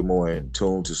procreators, we're more in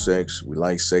tune to sex. We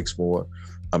like sex more.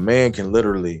 A man can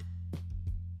literally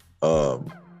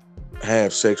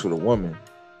have sex with a woman.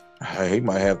 He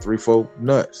might have 3-4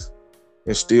 nuts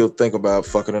and still think about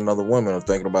fucking another woman, or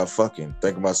thinking about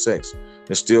sex,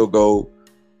 and still go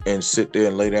and sit there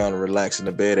and lay down and relax in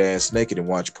the bed ass naked and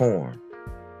watch porn.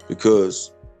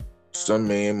 Because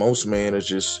most men are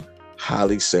just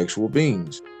highly sexual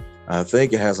beings. I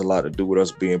think it has a lot to do with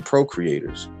us being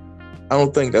procreators. I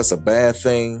don't think that's a bad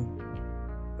thing,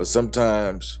 but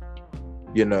sometimes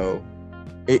You know,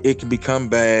 it can become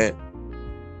bad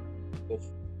if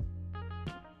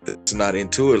it's not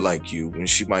into it like you, and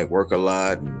she might work a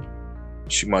lot, and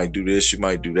she might do this, she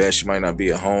might do that, she might not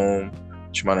be at home,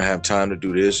 she might not have time to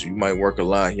do this. You might work a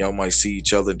lot, y'all might see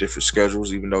each other different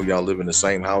schedules, even though y'all live in the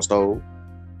same household.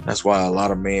 That's why a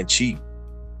lot of men cheat.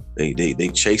 They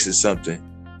chasing something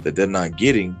that they're not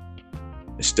getting,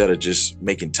 instead of just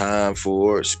making time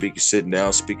for it, sitting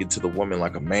down, speaking to the woman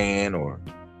like a man, or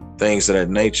things of that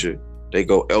nature. They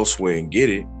go elsewhere and get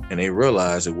it, and they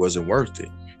realize it wasn't worth it.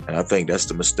 And I think that's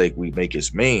the mistake we make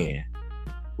as men.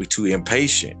 We too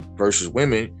impatient versus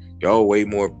women. Y'all way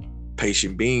more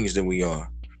patient beings than we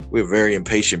are. We're very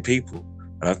impatient people.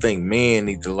 And I think men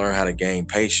need to learn how to gain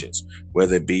patience,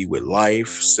 whether it be with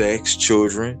life, sex,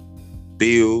 children,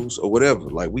 bills, or whatever.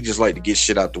 Like, we just like to get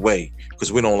shit out the way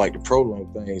because we don't like to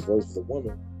prolong things. Versus a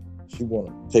woman, she want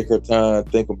to take her time,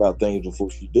 think about things before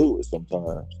she do it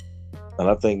sometimes. And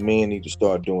I think men need to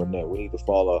start doing that. We need to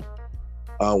follow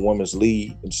our woman's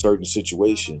lead in certain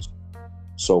situations,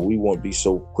 so we won't be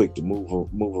so quick to move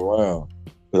around.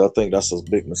 Because I think that's a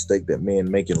big mistake that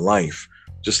men make in life,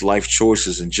 just life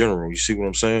choices in general. You see what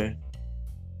I'm saying?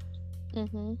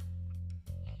 Mm-hmm.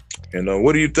 And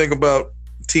what do you think about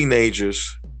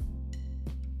teenagers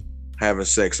having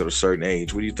sex at a certain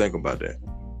age? What do you think about that?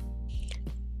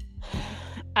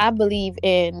 I believe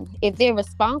in if they're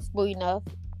responsible enough,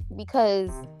 because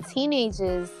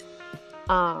teenagers,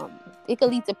 it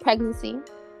could lead to pregnancy.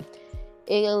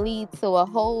 It'll lead to a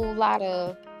whole lot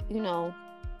of,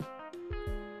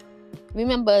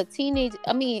 remember,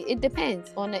 it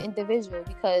depends on the individual,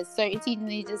 because certain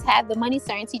teenagers have the money,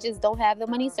 certain teenagers don't have the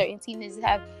money, certain teenagers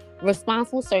have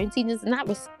responsible, certain teenagers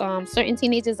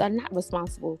are not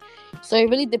responsible. So it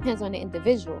really depends on the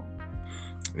individual.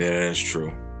 Yeah, that's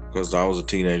true. Because I was a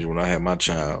teenager when I had my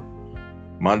child.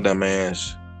 My dumb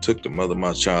ass took the mother of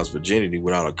my child's virginity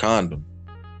without a condom.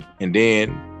 And then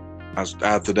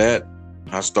after that,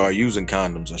 I started using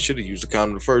condoms. I should have used a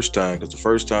condom the first time, because the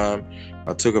first time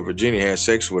I took her virginity, had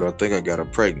sex with her, I think I got her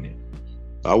pregnant.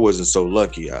 I wasn't so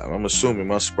lucky. I'm assuming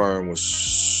my sperm was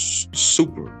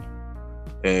super.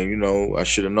 And, I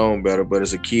should have known better. But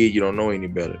as a kid, you don't know any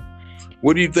better.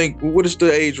 What do you think? What is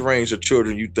the age range of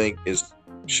children you think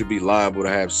should be liable to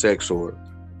have sex? Or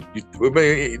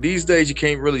these days you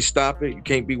can't really stop it. You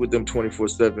can't be with them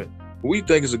 24/7. What do you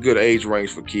think is a good age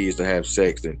range for kids to have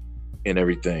sex and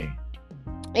everything?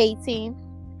 18.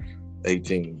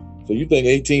 18. So you think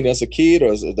 18, that's a kid,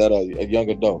 or is that a young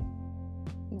adult?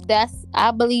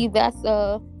 I believe that's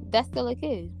still a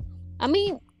kid.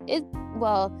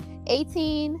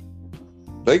 18.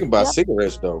 They can buy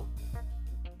cigarettes though.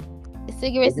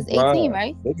 Cigarettes is 18,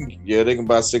 right? They can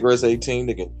buy cigarettes 18.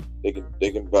 They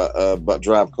can buy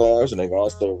drive cars, and they can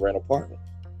also rent apartments.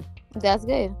 That's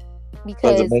good,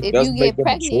 because if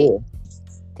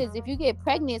you get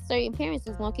pregnant, certain parents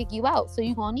is gonna kick you out. So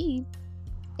you're gonna need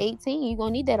 18. You're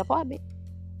gonna need that apartment.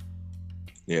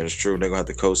 Yeah, it's true. They're gonna have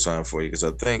to co-sign for you, because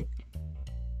I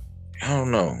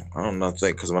don't know. I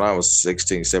think because when I was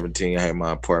 16, 17, I had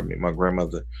my apartment. My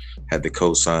grandmother had to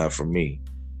co-sign for me.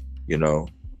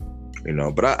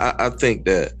 But I think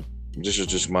that, this is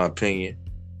just my opinion,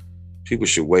 people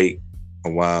should wait a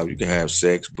while. You can have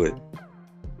sex, but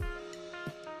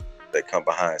that come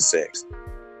behind sex,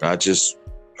 not just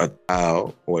a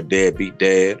child or a deadbeat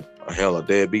dad, or hell, a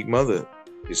deadbeat mother.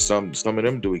 Some of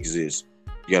them do exist.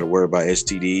 You got to worry about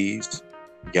STDs.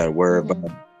 You got to worry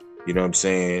about,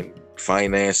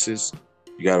 finances.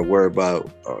 You got to worry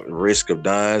about risk of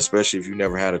dying, especially if you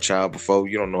never had a child before.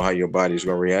 You don't know how your body's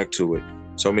going to react to it.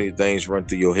 So many things run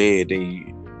through your head.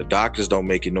 Then the doctors don't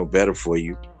make it no better for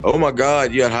you. Oh my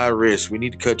God, you're at high risk. We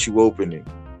need to cut you open, and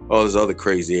all this other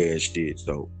crazy ass shit.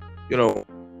 So,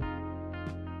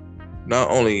 not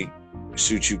only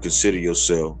should you consider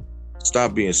yourself,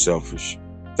 stop being selfish.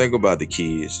 Think about the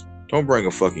kids. Don't bring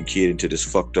a fucking kid into this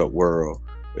fucked up world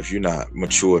if you're not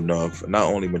mature enough. Not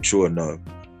only mature enough,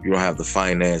 you don't have the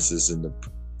finances and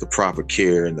the proper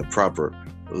care and the proper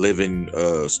living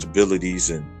stabilities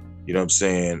and,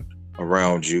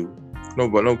 around you.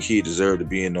 No kid deserve to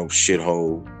be in no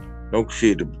shithole. No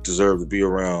kid deserve to be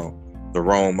around the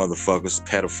wrong motherfuckers,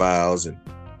 pedophiles, and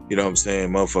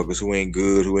motherfuckers who ain't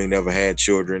good, who ain't never had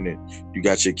children, and you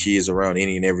got your kids around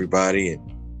any and everybody, and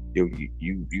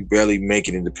you barely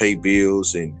making it to pay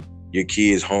bills, and your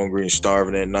kids hungry and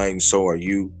starving at night, and so are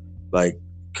you. Like,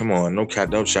 come on, no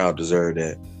child deserve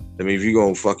that. If you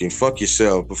gonna fucking fuck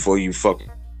yourself before you fuck,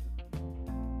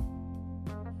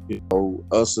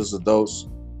 us as adults,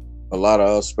 a lot of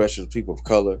us, especially people of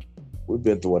color, we've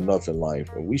been through enough in life,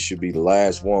 and we should be the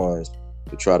last ones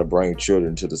to try to bring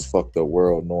children to this fucked up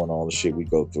world, knowing all the shit we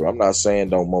go through. I'm not saying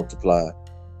don't multiply,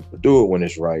 but do it when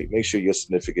it's right. Make sure your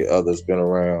significant other's been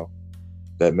around.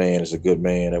 That man is a good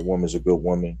man. That woman's a good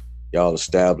woman. Y'all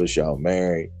established. Y'all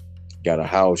married. Got a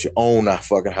house. You own that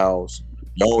fucking house.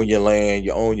 You own your land.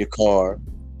 You own your car.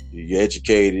 You're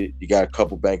educated. You got a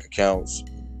couple bank accounts,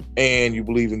 and you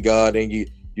believe in God. And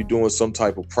you're doing some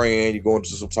type of praying. You're going to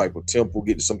some type of temple,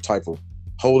 getting some type of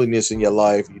holiness in your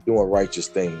life. You're doing righteous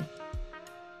things,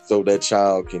 so that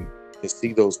child can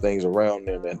see those things around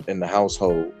them in the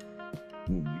household.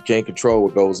 You can't control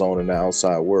what goes on in the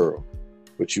outside world,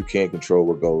 but you can't control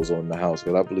what goes on in the house.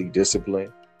 Because I believe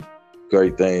discipline,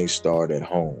 great things start at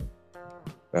home.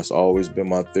 That's always been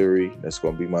my theory. That's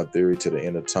going to be my theory to the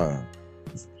end of time.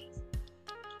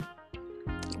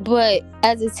 But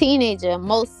as a teenager,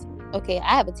 I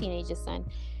have a teenager son.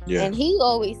 Yeah. And he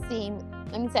always seemed,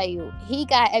 let me tell you, he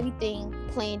got everything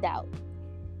planned out.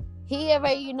 He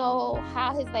already know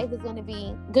how his life is going to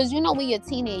be. Because when you're a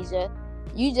teenager,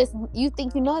 you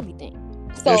think you know everything.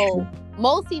 So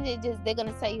most teenagers, they're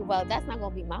going to tell you, well, that's not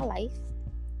going to be my life.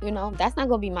 That's not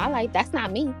going to be my life. That's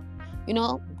not me.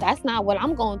 That's not what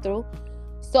I'm going through.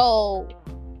 So,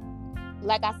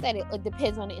 like I said, it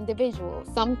depends on the individual.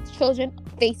 Some children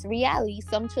face reality.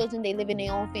 Some children, they live in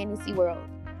their own fantasy world.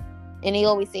 And they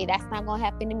always say, that's not going to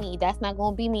happen to me. That's not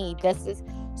going to be me.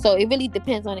 So it really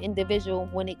depends on the individual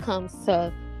when it comes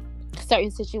to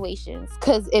certain situations.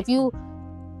 Because if you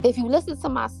listen to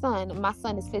my son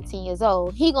is 15 years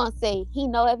old, he going to say he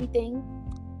know everything.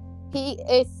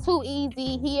 It's too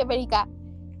easy. He already got,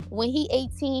 when he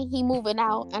 18, he moving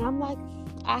out. And I'm like,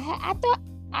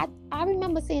 I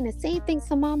remember saying the same thing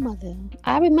to my mother.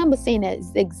 I remember saying that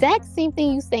exact same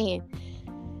thing you saying.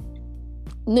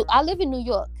 I live in New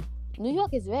York. New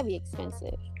York is very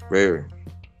expensive. Very.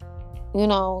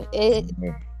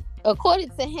 According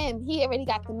to him, he already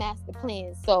got the master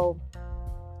plan. So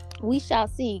we shall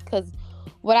see. Because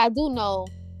what I do know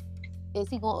is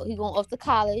he going off to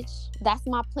college. That's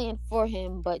my plan for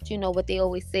him. But you know what they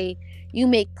always say, you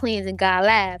make plans and God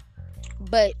laugh.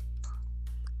 But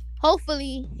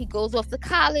hopefully he goes off to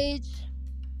college.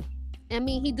 I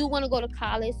mean, he do want to go to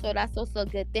college, so that's also a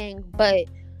good thing. But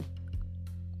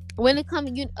when it comes,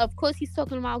 of course, he's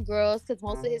talking about girls, because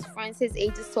most of his friends his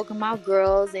age is talking about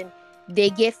girls, and they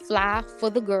get fly for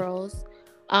the girls,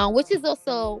 which is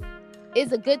also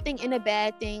a good thing and a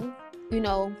bad thing,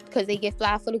 because they get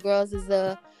fly for the girls is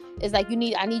like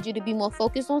I need you to be more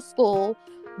focused on school.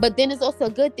 But then it's also a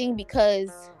good thing because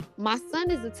my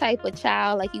son is the type of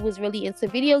child, like, he was really into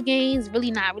video games, really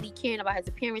not really caring about his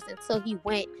appearance until he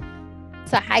went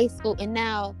to high school. And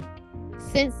now,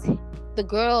 since the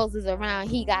girls is around,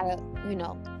 he gotta,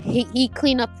 he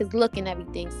clean up his look and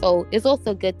everything. So it's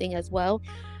also a good thing as well.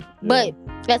 Yeah. But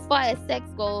as far as sex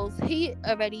goes, he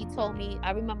already told me,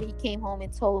 I remember he came home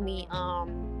and told me,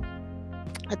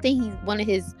 I think one of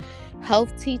his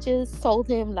health teachers told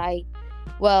him, like,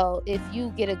 well, if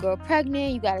you get a girl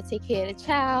pregnant, you got to take care of the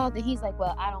child. And he's like,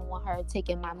 well, I don't want her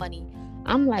taking my money.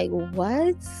 I'm like,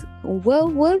 what?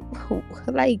 What?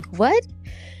 Like, what?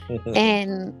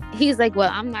 And he's like,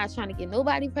 well, I'm not trying to get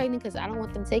nobody pregnant because I don't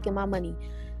want them taking my money.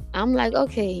 I'm like,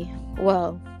 okay,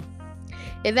 well,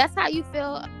 if that's how you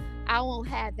feel, I won't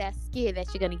have that scare that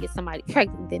you're going to get somebody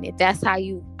pregnant then, if that's how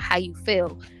you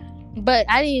feel. But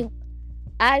I didn't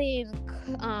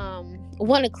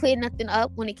want to clear nothing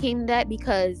up when it came to that,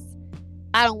 because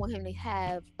I don't want him to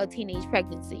have a teenage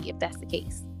pregnancy if that's the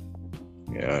case.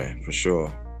 Yeah, for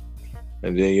sure.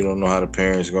 And then you don't know how the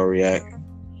parents gonna react,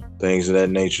 things of that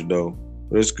nature though.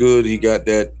 But it's good he got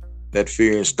that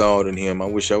fear installed in him. I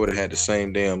wish I would have had the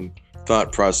same damn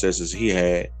thought processes he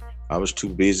had. I was too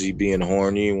busy being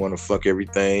horny and want to fuck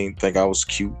everything, think I was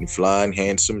cute and fly and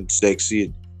handsome and sexy,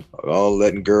 and all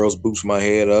letting girls boost my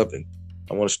head up, and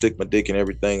I want to stick my dick in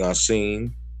everything I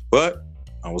seen. But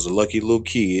I was a lucky little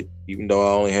kid, even though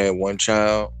I only had one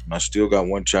child, and I still got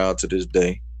one child to this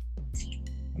day.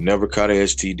 Never caught a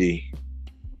STD.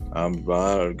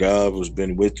 God has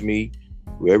been with me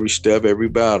through every step, every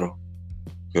battle.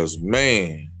 Because,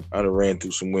 man, I done ran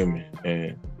through some women.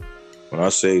 And when I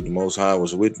say the Most High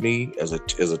was with me as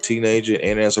a teenager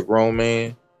and as a grown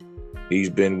man, he's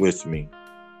been with me.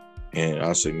 And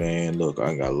I say, man, look,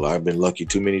 I've been lucky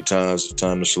too many times. It's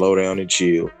time to slow down and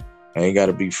chill. I ain't got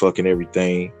to be fucking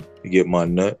everything to get my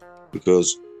nut,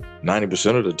 because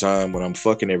 90% of the time when I'm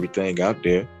fucking everything out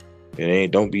there,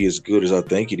 don't be as good as I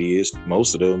think it is.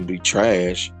 Most of them be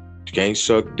trash. You can't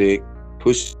suck dick,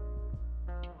 push.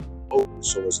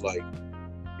 So it's like,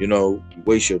 you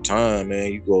waste your time,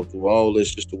 man. You go through all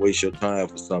this just to waste your time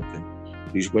for something.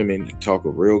 These women talk a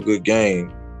real good game.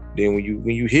 Then when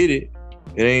you hit it,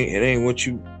 It ain't what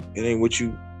you. It ain't what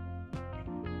you.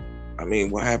 I mean,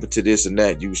 what happened to this and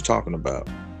that you was talking about?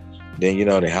 Then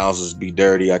the houses be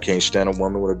dirty. I can't stand a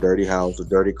woman with a dirty house, a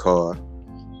dirty car.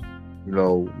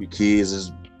 Your kids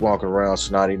is walking around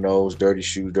snotty nose, dirty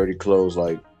shoes, dirty clothes.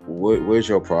 Like, where's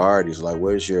your priorities? Like,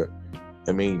 where's your?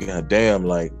 I mean, goddamn,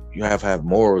 like you have to have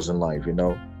morals in life, and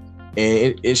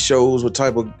it shows what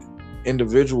type of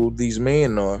individual these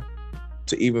men are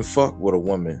to even fuck with a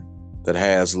woman that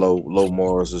has low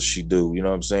morals as she do. You know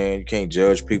what I'm saying? You can't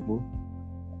judge people.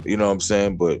 You know what I'm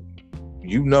saying? But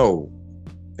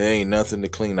there ain't nothing to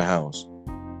clean the house.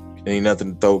 There ain't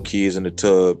nothing to throw kids in the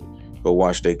tub, go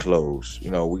wash their clothes.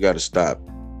 We got to stop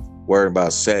worrying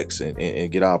about sex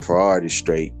and get our priorities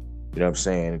straight. You know what I'm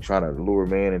saying? And trying to lure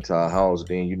men into our house.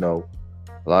 Then,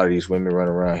 a lot of these women run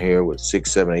around here with 6,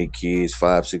 7, 8 kids,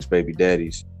 5, 6 baby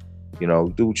daddies. Do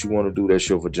what you want to do. That's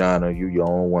your vagina. You your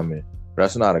own woman. But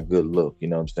that's not a good look. You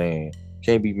know what I'm saying?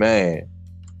 Can't be mad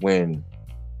when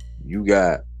you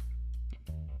got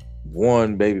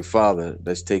one baby father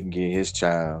that's taking care of his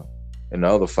child and the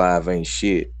other 5 ain't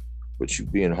shit, but you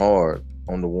being hard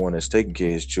on the one that's taking care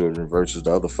of his children versus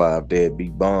the other 5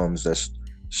 deadbeat bums that's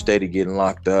steady getting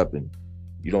locked up, and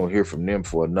you don't hear from them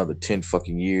for another 10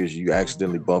 fucking years. You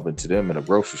accidentally bump into them in a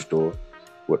grocery store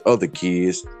with other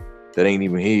kids that ain't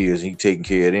even his, and he taking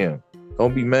care of them.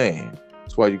 Don't be mad.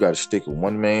 That's why you got to stick with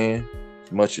one man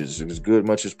as good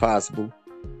much as possible,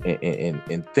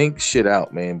 and think shit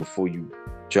out, man, before you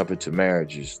jump into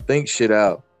marriages. Think shit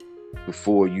out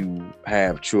before you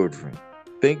have children.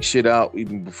 Think shit out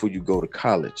even before you go to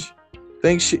college.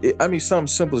 Something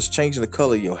simple as changing the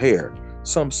color of your hair.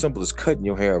 Something simple as cutting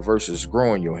your hair versus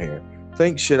growing your hair.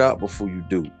 Think shit out before you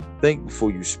do. Think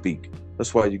before you speak.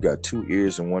 That's why you got 2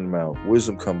 ears and 1 mouth.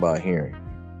 Wisdom come by hearing.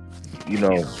 You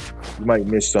might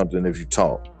miss something if you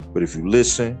talk, but if you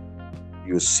listen,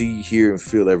 you'll see, hear, and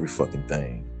feel every fucking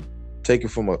thing. Take it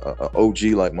from a OG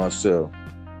like myself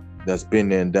that's been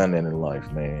there and done that in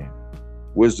life, man.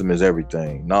 Wisdom is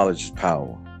everything. Knowledge is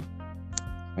power.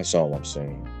 That's all I'm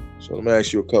saying. So let me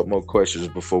ask you a couple more questions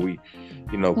before we,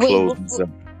 close this up.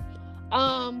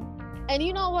 And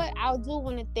you know what? I do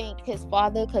want to thank his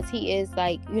father, because he is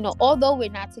like, although we're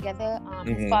not together,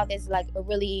 his father is like a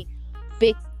really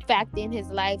big factor in his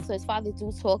life. So his father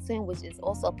do talk to him, which is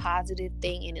also a positive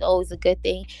thing and always a good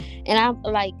thing. And I'm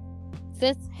like,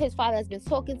 since his father has been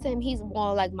talking to him, he's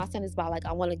more like, my son is about like,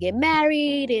 I want to get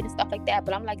married and stuff like that.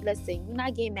 But I'm like, listen, you're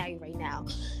not getting married right now.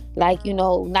 Like,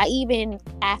 not even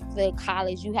after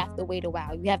college, you have to wait a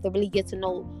while. You have to really get to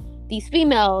know these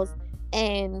females.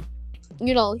 And,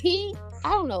 I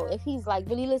don't know if he's like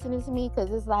really listening to me,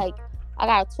 because it's like, I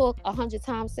got to talk 100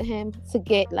 times to him to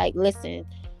get like, listen.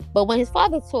 But when his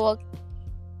father talk,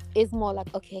 it's more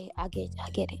like, okay, I get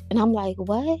it. And I'm like,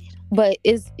 what? But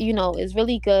it's, it's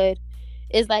really good.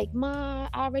 It's like, Ma,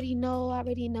 I already know.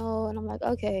 And I'm like,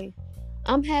 okay,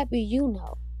 I'm happy you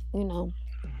know.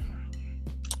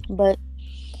 But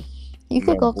you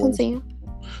could go continue.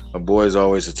 A boy is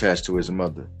always attached to his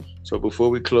mother. So before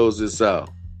we close this out,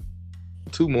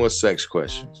 2 more sex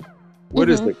questions. What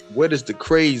is the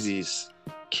craziest,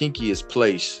 kinkiest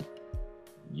place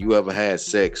you ever had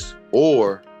sex,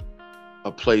 or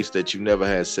a place that you never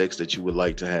had sex that you would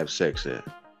like to have sex at?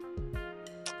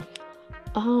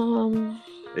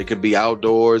 It could be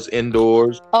outdoors,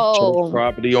 indoors, church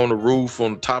property, on the roof,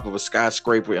 on top of a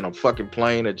skyscraper, in a fucking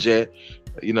plane, a jet,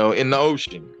 in the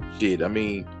ocean. Shit, I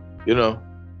mean,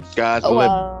 sky's the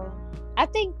limit. I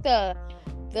think the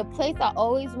place I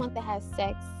always want to have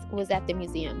sex was at the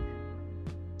museum.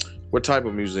 What type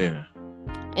of museum?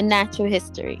 A natural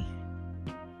history.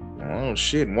 Oh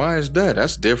shit! Why is that?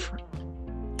 That's different.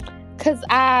 Cause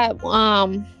I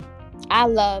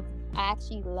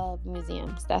actually love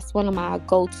museums. That's one of my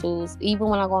go-tos. Even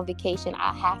when I go on vacation,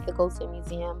 I have to go to a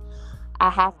museum. I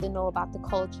have to know about the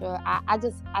culture. I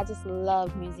just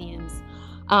love museums.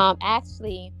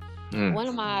 Actually, one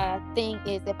of my thing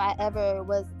is, if I ever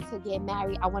was to get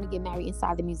married, I want to get married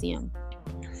inside the museum.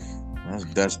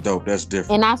 That's dope. That's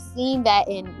different. And I've seen that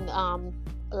in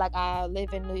like, I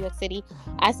live in New York City.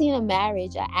 I seen a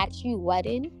marriage, an actual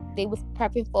wedding. They was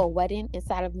prepping for a wedding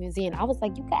inside of a museum. I was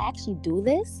like, you can actually do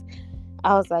this?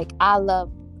 I was like,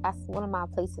 that's one of my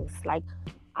places. Like,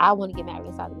 I want to get married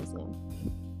inside the museum.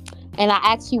 And I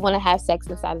actually want to have sex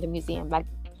inside of the museum. Like,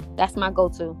 that's my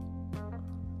go-to.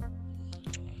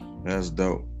 That's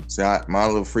dope. See, my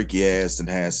little freaky ass that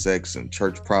has sex in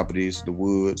church properties, the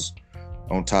woods,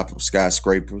 on top of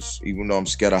skyscrapers, even though I'm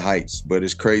scared of heights. But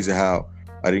it's crazy how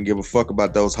I didn't give a fuck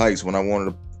about those heights when I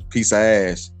wanted a piece of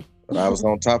ass. But I was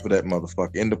on top of that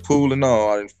motherfucker. In the pool and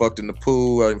all. I didn't fucked in the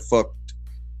pool. I didn't fucked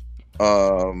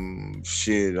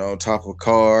Shit, on top of a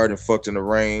car and fucked in the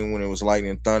rain when it was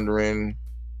lightning and thundering.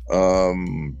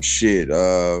 Shit,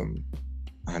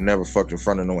 I never fucked in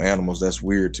front of no animals. That's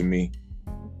weird to me.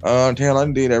 Hell,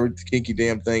 I did every kinky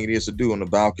damn thing it is to do on the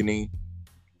balcony.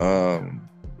 I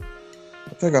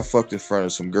think I fucked in front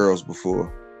of some girls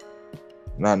before.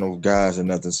 Not no guys or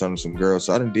nothing, some girls.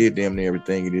 So I done did damn near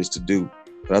everything it is to do.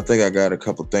 But I think I got a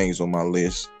couple things on my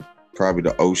list. Probably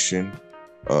the ocean,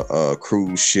 a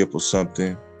cruise ship or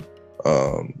something.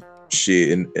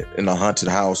 Shit, in a haunted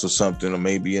house or something, or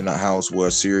maybe in a house where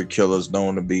a serial killer's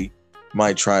known to be.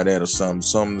 Might try that or something.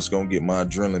 Something that's gonna get my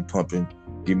adrenaline pumping,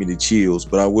 give me the chills.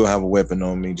 But I will have a weapon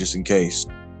on me just in case.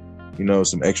 You know,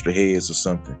 some extra heads or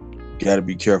something. Gotta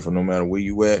be careful no matter where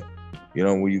you at. You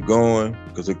know, where you going,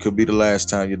 because it could be the last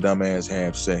time your dumb ass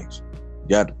have sex. You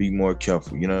got to be more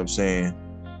careful. You know what I'm saying?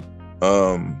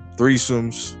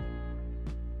 Threesomes.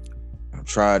 I've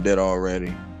tried that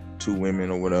already. 2 women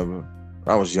or whatever.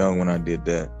 I was young when I did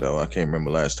that, though. I can't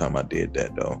remember last time I did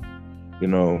that, though. You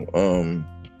know,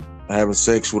 having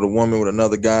sex with a woman with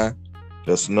another guy,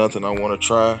 that's nothing I want to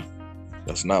try.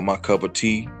 That's not my cup of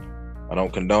tea. I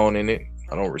don't condone in it.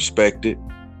 I don't respect it.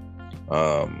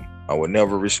 I would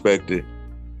never respect it.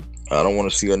 I don't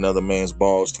want to see another man's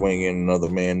balls swinging, another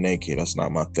man naked. That's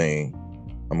not my thing.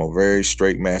 I'm a very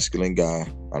straight, masculine guy.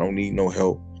 I don't need no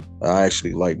help. I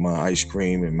actually like my ice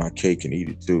cream and my cake and eat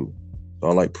it too. So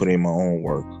I like putting in my own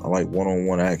work. I like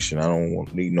one-on-one action. I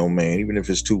don't need no man, even if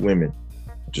it's 2 women.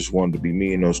 I just want it to be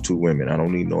me and those 2 women. I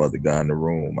don't need no other guy in the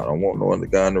room. I don't want no other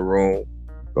guy in the room.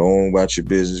 Go on about your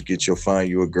business. Find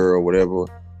you a girl, whatever.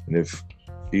 And if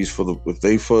they for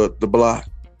the block,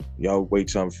 y'all wait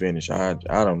till I'm finished. I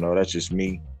don't know. That's just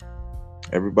me.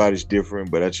 Everybody's different,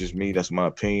 but that's just me. That's my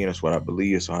opinion. That's what I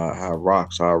believe. It's how I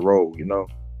rock, how I roll, you know?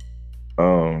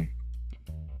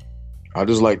 I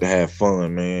just like to have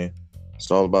fun, man. It's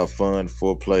all about fun,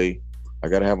 foreplay. I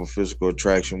got to have a physical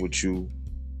attraction with you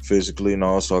physically, and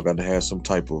also I got to have some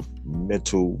type of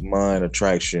mental mind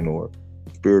attraction or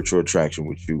spiritual attraction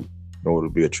with you in order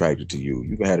to be attracted to you.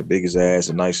 You can have the biggest ass,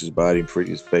 the nicest body, and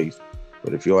prettiest face.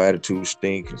 But if your attitude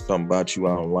stinks and something about you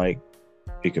I don't like,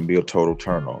 it can be a total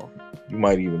turn off. You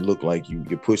might even look like your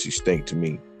pussy stink to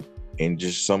me. And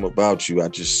just something about you I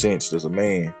just sensed as a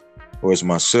man or as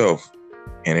myself.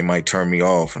 And it might turn me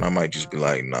off and I might just be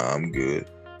like, nah, I'm good.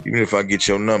 Even if I get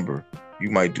your number, you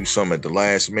might do something at the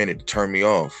last minute to turn me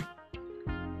off.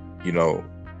 You know,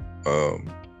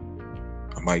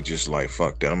 I might just like,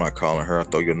 fuck that. I'm not calling her. I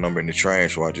throw your number in the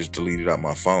trash or I just delete it out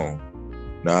my phone.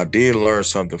 Now, I did learn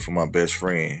something from my best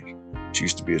friend. She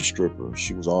used to be a stripper.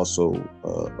 She was also,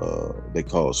 they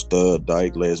call it stud,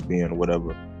 dyke, lesbian, or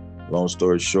whatever. Long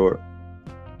story short,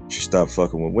 she stopped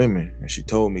fucking with women. And she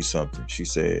told me something. She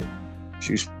said,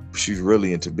 she's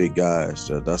really into big guys.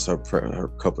 That's her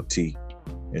cup of tea.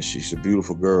 And she's a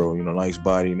beautiful girl, you know, nice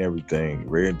body and everything.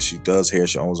 Red, she does hair.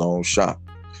 She owns her own shop.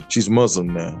 She's Muslim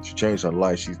now. She changed her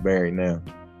life. She's married now.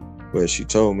 But she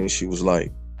told me, she was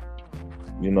like,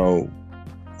 you know,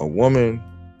 a woman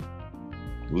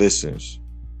listens.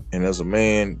 And as a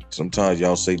man, sometimes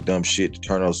y'all say dumb shit to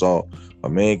turn us off. A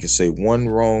man can say one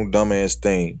wrong, dumbass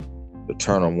thing to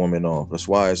turn a woman off. That's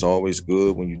why it's always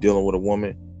good when you're dealing with a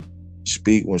woman,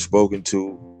 speak when spoken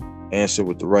to, answer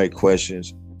with the right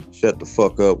questions, shut the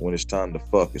fuck up when it's time to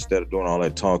fuck instead of doing all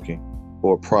that talking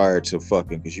or prior to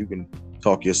fucking, because you can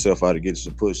talk yourself out of getting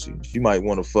some pussy. She might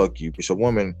want to fuck you, because a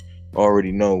woman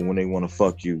already know when they want to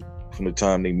fuck you from the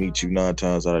time they meet you 9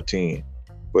 times out of 10.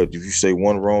 But if you say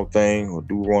one wrong thing or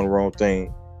do one wrong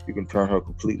thing, you can turn her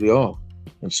completely off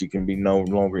and she can be no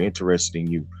longer interested in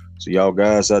you. So y'all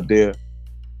guys out there,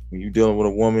 when you're dealing with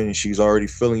a woman and she's already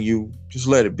feeling you, just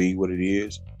let it be what it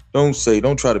is. Don't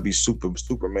try to be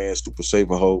Superman, super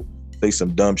saver hoe, say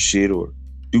some dumb shit or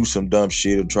do some dumb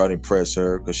shit and try to impress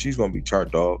her, because she's going to be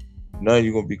turned off. Now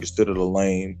you're going to be considered a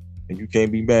lame and you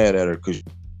can't be mad at her because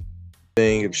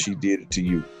thing if she did it to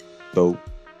you. So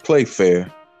play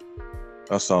fair.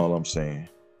 That's all I'm saying.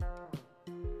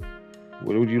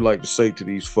 What would you like to say to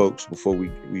these folks before we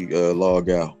log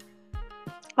out?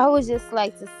 I would just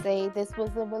like to say this was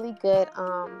a really good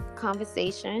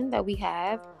conversation that we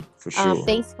have. For sure.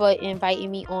 Thanks for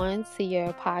inviting me on to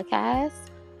your podcast.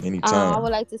 Anytime. I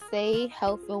would like to say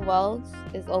health and wealth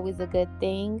is always a good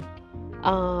thing.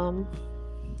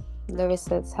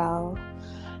 Larissa Tell.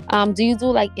 Do you do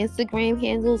like Instagram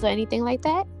handles or anything like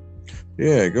that?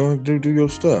 Yeah, go and do your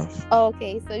stuff.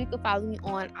 Okay, so you can follow me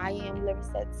on I am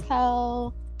Larissa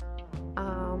Tell.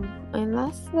 And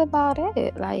that's about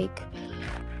it. Like,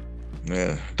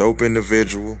 yeah, dope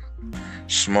individual.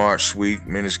 Smart, sweet.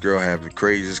 Man, this girl have the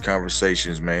craziest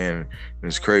conversations, man. And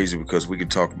it's crazy because we can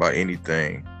talk about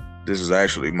anything. This is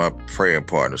actually my praying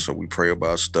partner, so we pray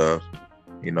about stuff.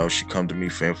 She come to me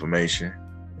for information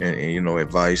and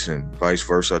advice, and vice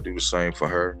versa. I do the same for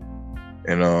her.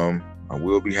 And I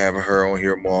will be having her on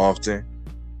here more often.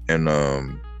 And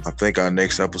I think our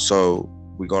next episode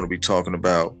we're going to be talking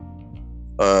about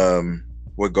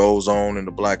what goes on in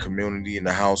the Black community, in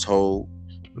the household,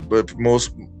 but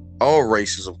most all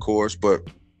races, of course, but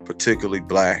particularly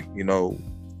Black.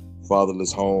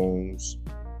 Fatherless homes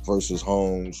versus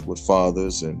homes with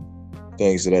fathers and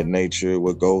things of that nature.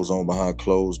 What goes on behind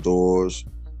closed doors.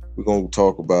 We're going to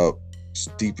talk about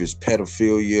deepest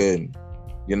pedophilia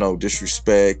and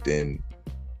disrespect and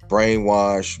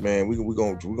brainwash, man. We're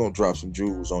gonna drop some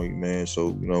jewels on you, man.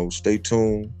 So stay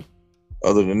tuned.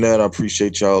 Other than that, I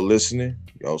appreciate y'all listening.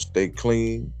 Y'all stay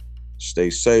clean,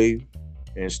 stay safe,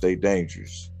 and stay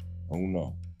dangerous. I don't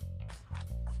know.